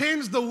how to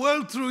change the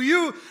world through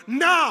you.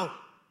 Now,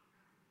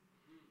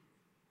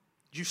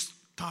 you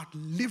start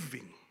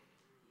living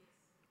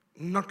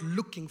not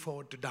looking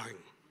forward to dying.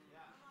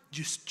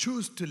 Just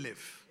choose to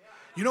live.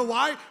 You know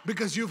why?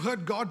 Because you've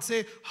heard God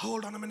say,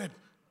 hold on a minute.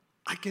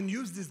 I can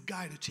use this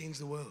guy to change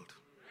the world.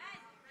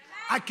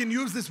 I can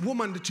use this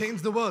woman to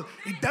change the world.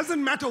 It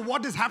doesn't matter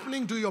what is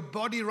happening to your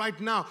body right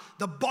now.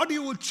 The body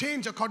will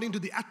change according to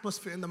the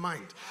atmosphere in the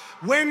mind.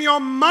 When your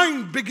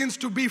mind begins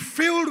to be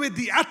filled with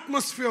the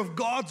atmosphere of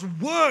God's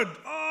word,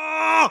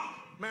 oh,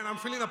 man, I'm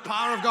feeling the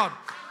power of God.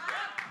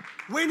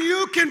 When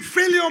you can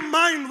fill your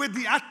mind with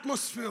the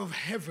atmosphere of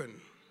heaven,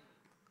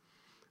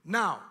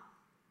 now,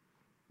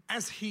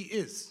 as He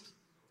is.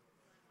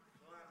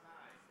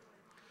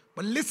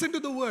 But listen to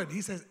the word.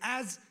 He says,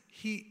 as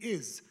He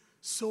is,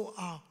 so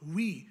are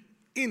we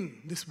in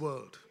this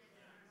world.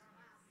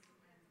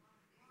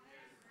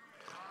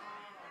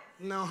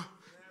 Now,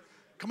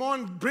 come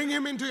on, bring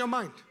Him into your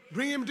mind.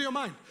 Bring Him to your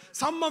mind.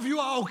 Some of you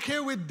are okay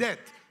with death.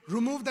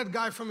 Remove that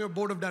guy from your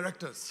board of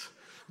directors.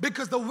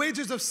 Because the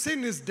wages of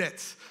sin is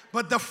death,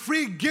 but the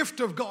free gift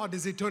of God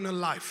is eternal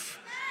life.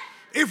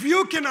 If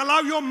you can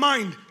allow your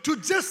mind to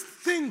just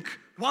think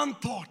one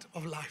thought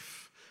of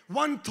life,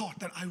 one thought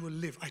that I will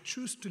live. I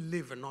choose to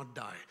live and not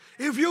die.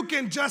 If you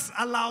can just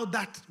allow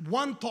that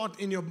one thought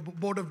in your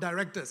board of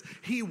directors,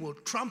 He will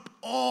trump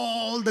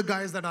all the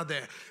guys that are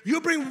there. You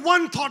bring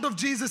one thought of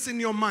Jesus in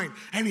your mind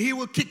and He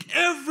will kick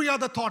every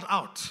other thought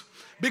out.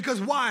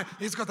 Because why?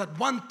 It's because that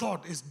one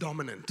thought is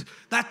dominant.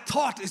 That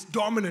thought is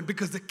dominant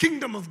because the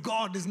kingdom of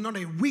God is not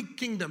a weak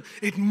kingdom.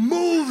 It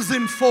moves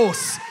in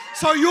force.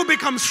 So you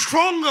become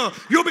stronger.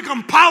 You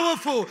become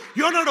powerful.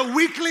 You're not a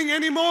weakling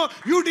anymore.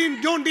 You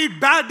don't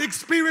need bad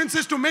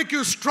experiences to make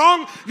you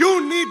strong.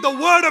 You need the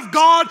word of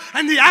God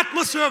and the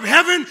atmosphere of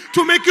heaven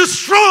to make you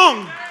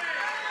strong.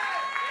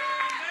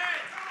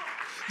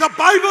 The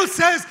Bible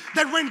says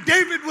that when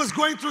David was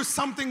going through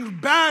something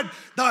bad,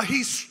 that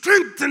he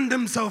strengthened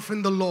himself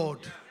in the Lord.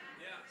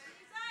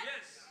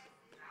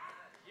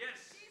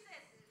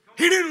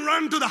 He didn't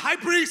run to the high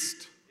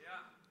priest.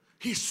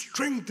 He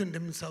strengthened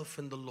himself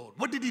in the Lord.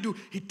 What did he do?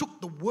 He took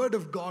the word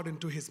of God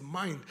into his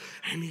mind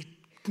and he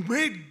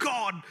made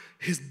God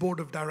his board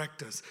of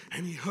directors.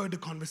 And he heard the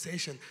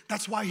conversation.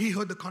 That's why he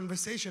heard the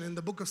conversation in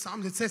the book of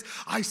Psalms. It says,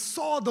 I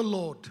saw the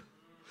Lord.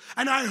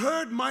 And I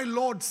heard my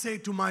Lord say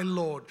to my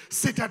Lord,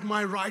 sit at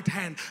my right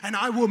hand, and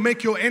I will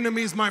make your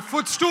enemies my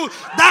footstool.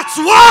 That's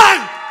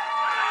why.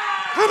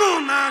 Come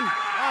on, man.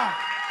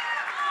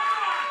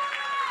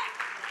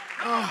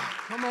 Oh,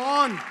 come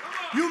on.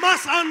 You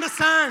must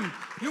understand.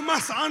 You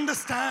must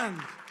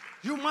understand.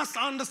 You must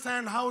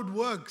understand how it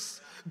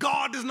works.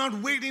 God is not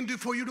waiting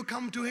for you to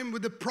come to Him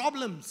with the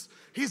problems.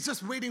 He's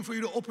just waiting for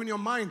you to open your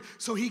mind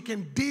so He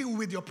can deal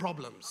with your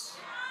problems.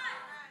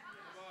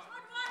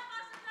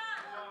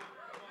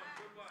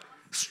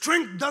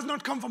 Strength does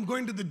not come from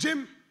going to the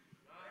gym.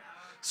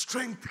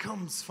 Strength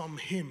comes from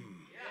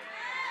Him.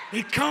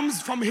 It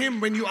comes from Him.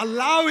 When you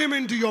allow Him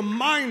into your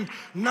mind,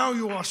 now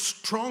you are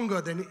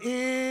stronger than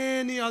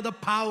any other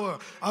power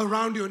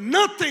around you.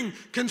 Nothing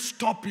can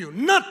stop you.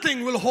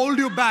 Nothing will hold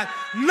you back.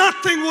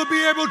 Nothing will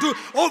be able to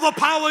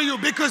overpower you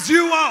because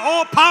you are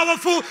all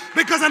powerful,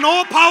 because an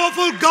all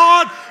powerful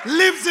God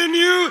lives in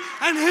you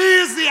and He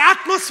is the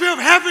atmosphere of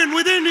heaven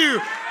within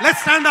you.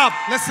 Let's stand up.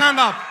 Let's stand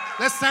up.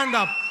 Let's stand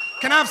up.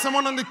 Can I have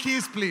someone on the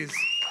keys, please?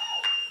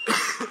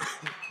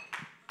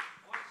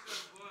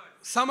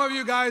 Some of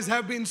you guys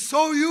have been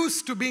so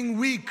used to being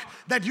weak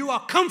that you are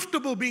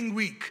comfortable being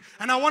weak.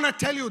 And I want to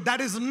tell you,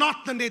 that is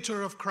not the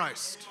nature of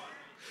Christ.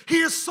 He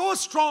is so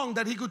strong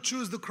that He could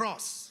choose the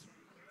cross.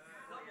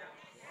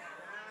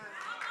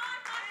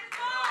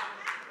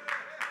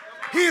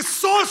 He is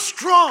so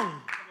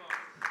strong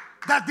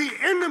that the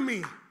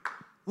enemy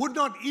would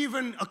not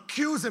even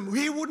accuse Him.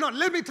 He would not.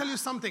 Let me tell you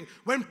something.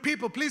 When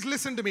people, please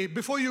listen to me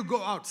before you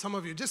go out, some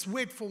of you, just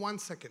wait for 1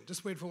 second.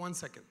 Just wait for 1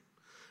 second.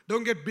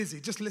 Don't get busy.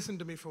 Just listen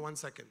to me for 1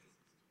 second.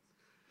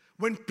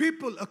 When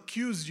people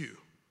accuse you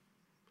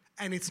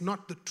and it's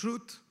not the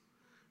truth,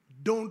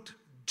 don't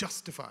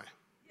justify.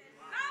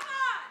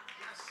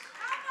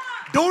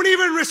 Don't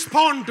even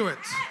respond to it.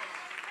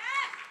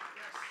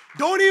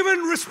 Don't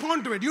even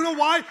respond to it. You know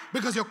why?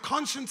 Because your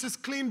conscience is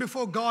clean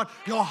before God.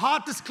 Your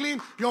heart is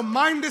clean. Your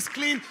mind is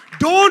clean.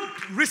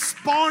 Don't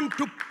respond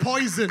to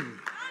poison.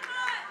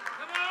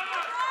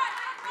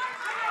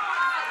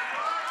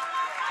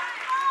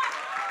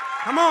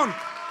 Come on.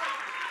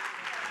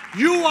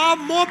 You are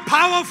more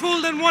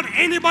powerful than what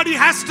anybody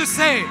has to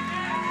say.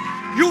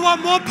 You are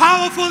more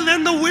powerful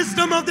than the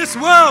wisdom of this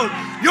world.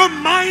 Your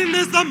mind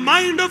is the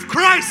mind of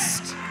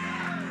Christ.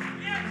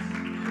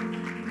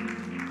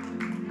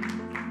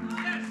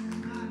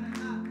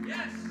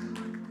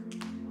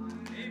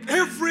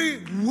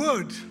 Every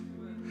word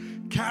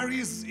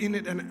carries in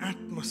it an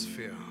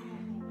atmosphere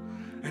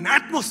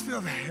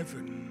of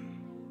heaven.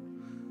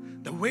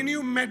 That when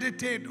you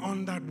meditate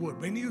on that word,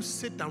 when you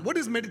sit down, what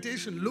does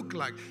meditation look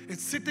like?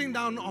 It's sitting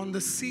down on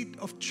the seat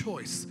of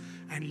choice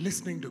and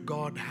listening to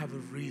God have a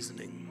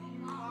reasoning.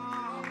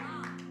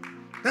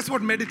 That's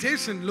what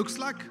meditation looks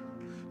like.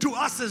 to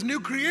us as new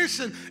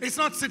creation, it's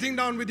not sitting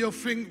down with your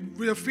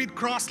feet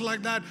crossed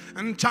like that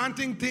and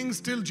chanting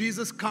things till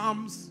Jesus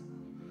comes.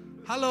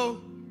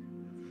 Hello.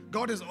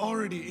 God is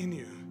already in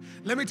you.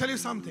 Let me tell you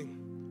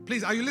something.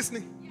 Please, are you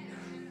listening?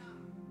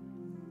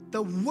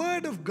 The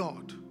Word of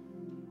God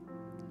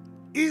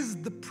is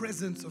the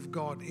presence of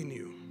God in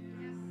you.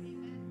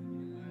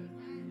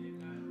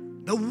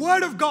 The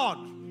Word of God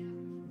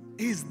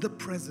is the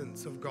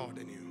presence of God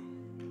in you.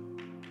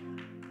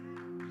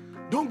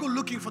 Don't go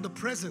looking for the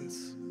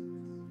presence.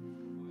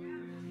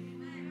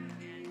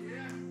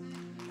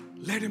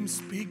 Let Him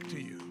speak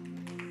to you.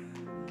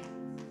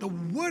 The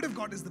Word of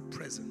God is the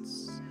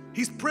presence.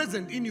 He's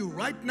present in you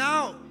right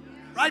now.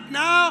 Right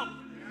now.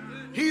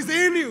 He's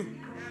in you.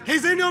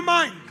 He's in your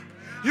mind.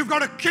 You've got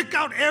to kick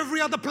out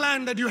every other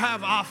plan that you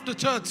have after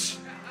church.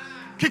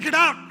 Kick it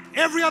out.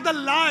 Every other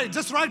lie,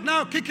 just right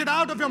now, kick it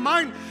out of your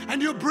mind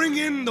and you bring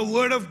in the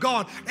Word of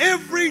God.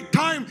 Every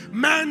time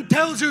man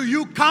tells you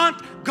you can't,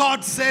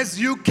 God says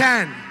you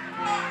can.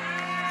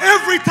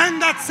 Every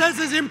time that says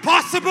it's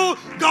impossible,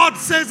 God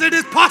says it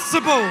is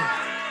possible.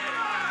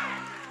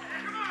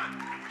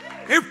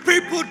 If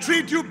people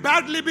treat you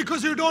badly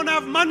because you don't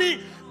have money,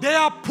 they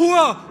are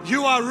poor,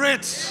 you are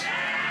rich.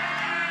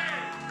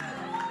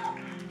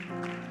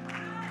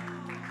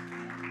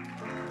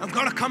 I've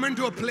got to come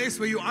into a place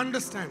where you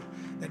understand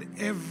that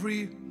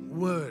every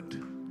word,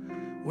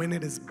 when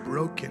it is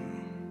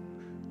broken,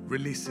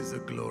 releases a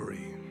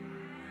glory.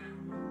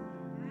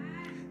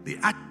 The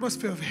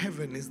atmosphere of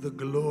heaven is the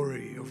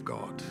glory of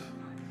God.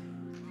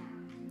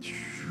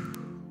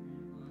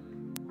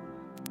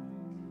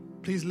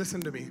 Please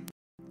listen to me.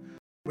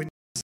 When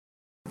you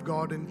serve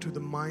God into the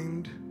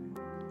mind,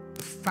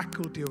 the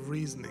faculty of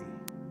reasoning,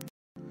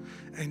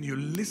 and you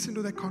listen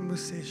to their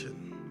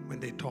conversation when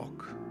they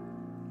talk,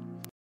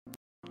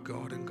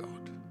 God and God.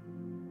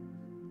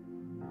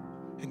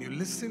 And you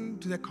listen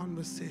to their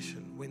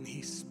conversation when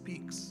He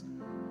speaks,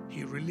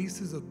 He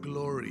releases a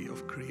glory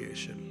of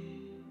creation.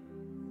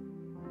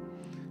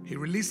 He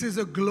releases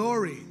a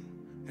glory,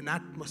 an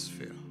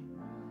atmosphere.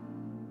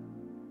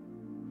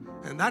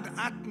 And that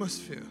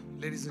atmosphere,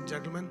 ladies and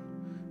gentlemen,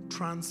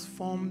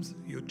 transforms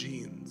your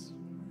genes.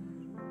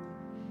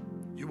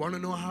 You want to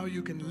know how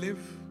you can live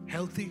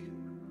healthy?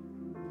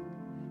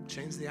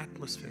 Change the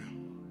atmosphere.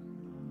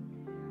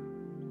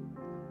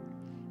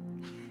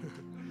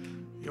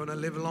 You want to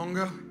live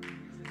longer?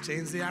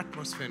 Change the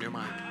atmosphere in your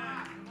mind.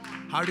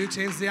 How do you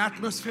change the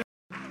atmosphere?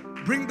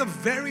 Bring the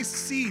very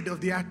seed of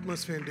the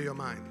atmosphere into your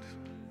mind.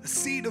 The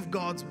seed of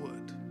God's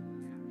Word.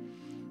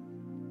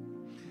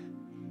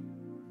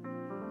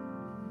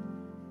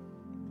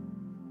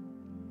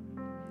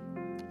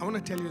 I want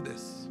to tell you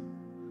this.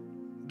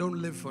 Don't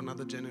live for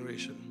another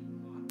generation.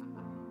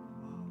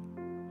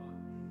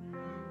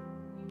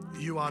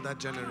 You are that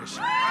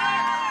generation.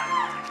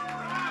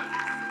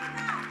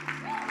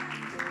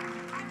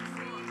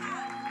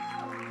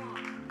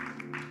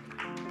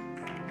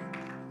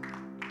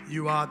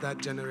 You are that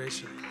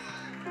generation.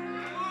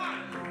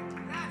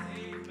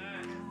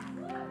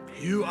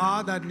 You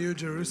are that New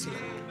Jerusalem.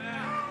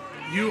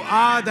 You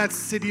are that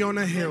city on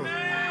a hill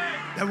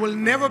that will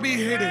never be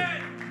hidden.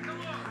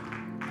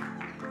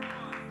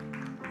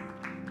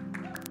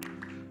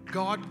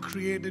 God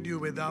created you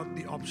without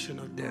the option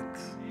of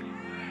death.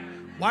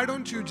 Why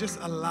don't you just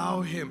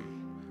allow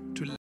Him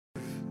to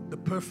live the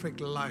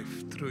perfect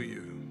life through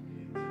you?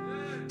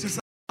 Just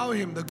allow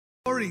Him the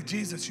glory.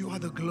 Jesus, you are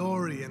the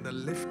glory and the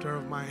lifter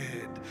of my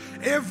head.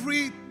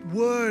 Every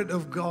word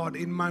of God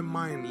in my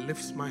mind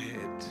lifts my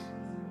head.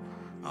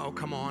 Oh,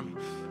 come on.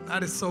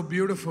 That is so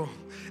beautiful.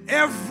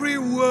 Every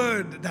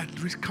word that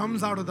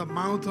comes out of the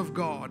mouth of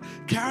God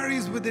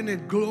carries within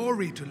it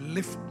glory to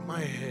lift my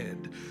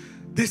head.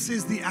 This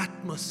is the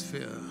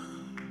atmosphere.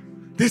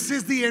 This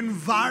is the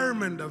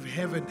environment of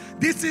heaven.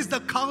 This is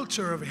the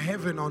culture of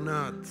heaven on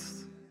earth.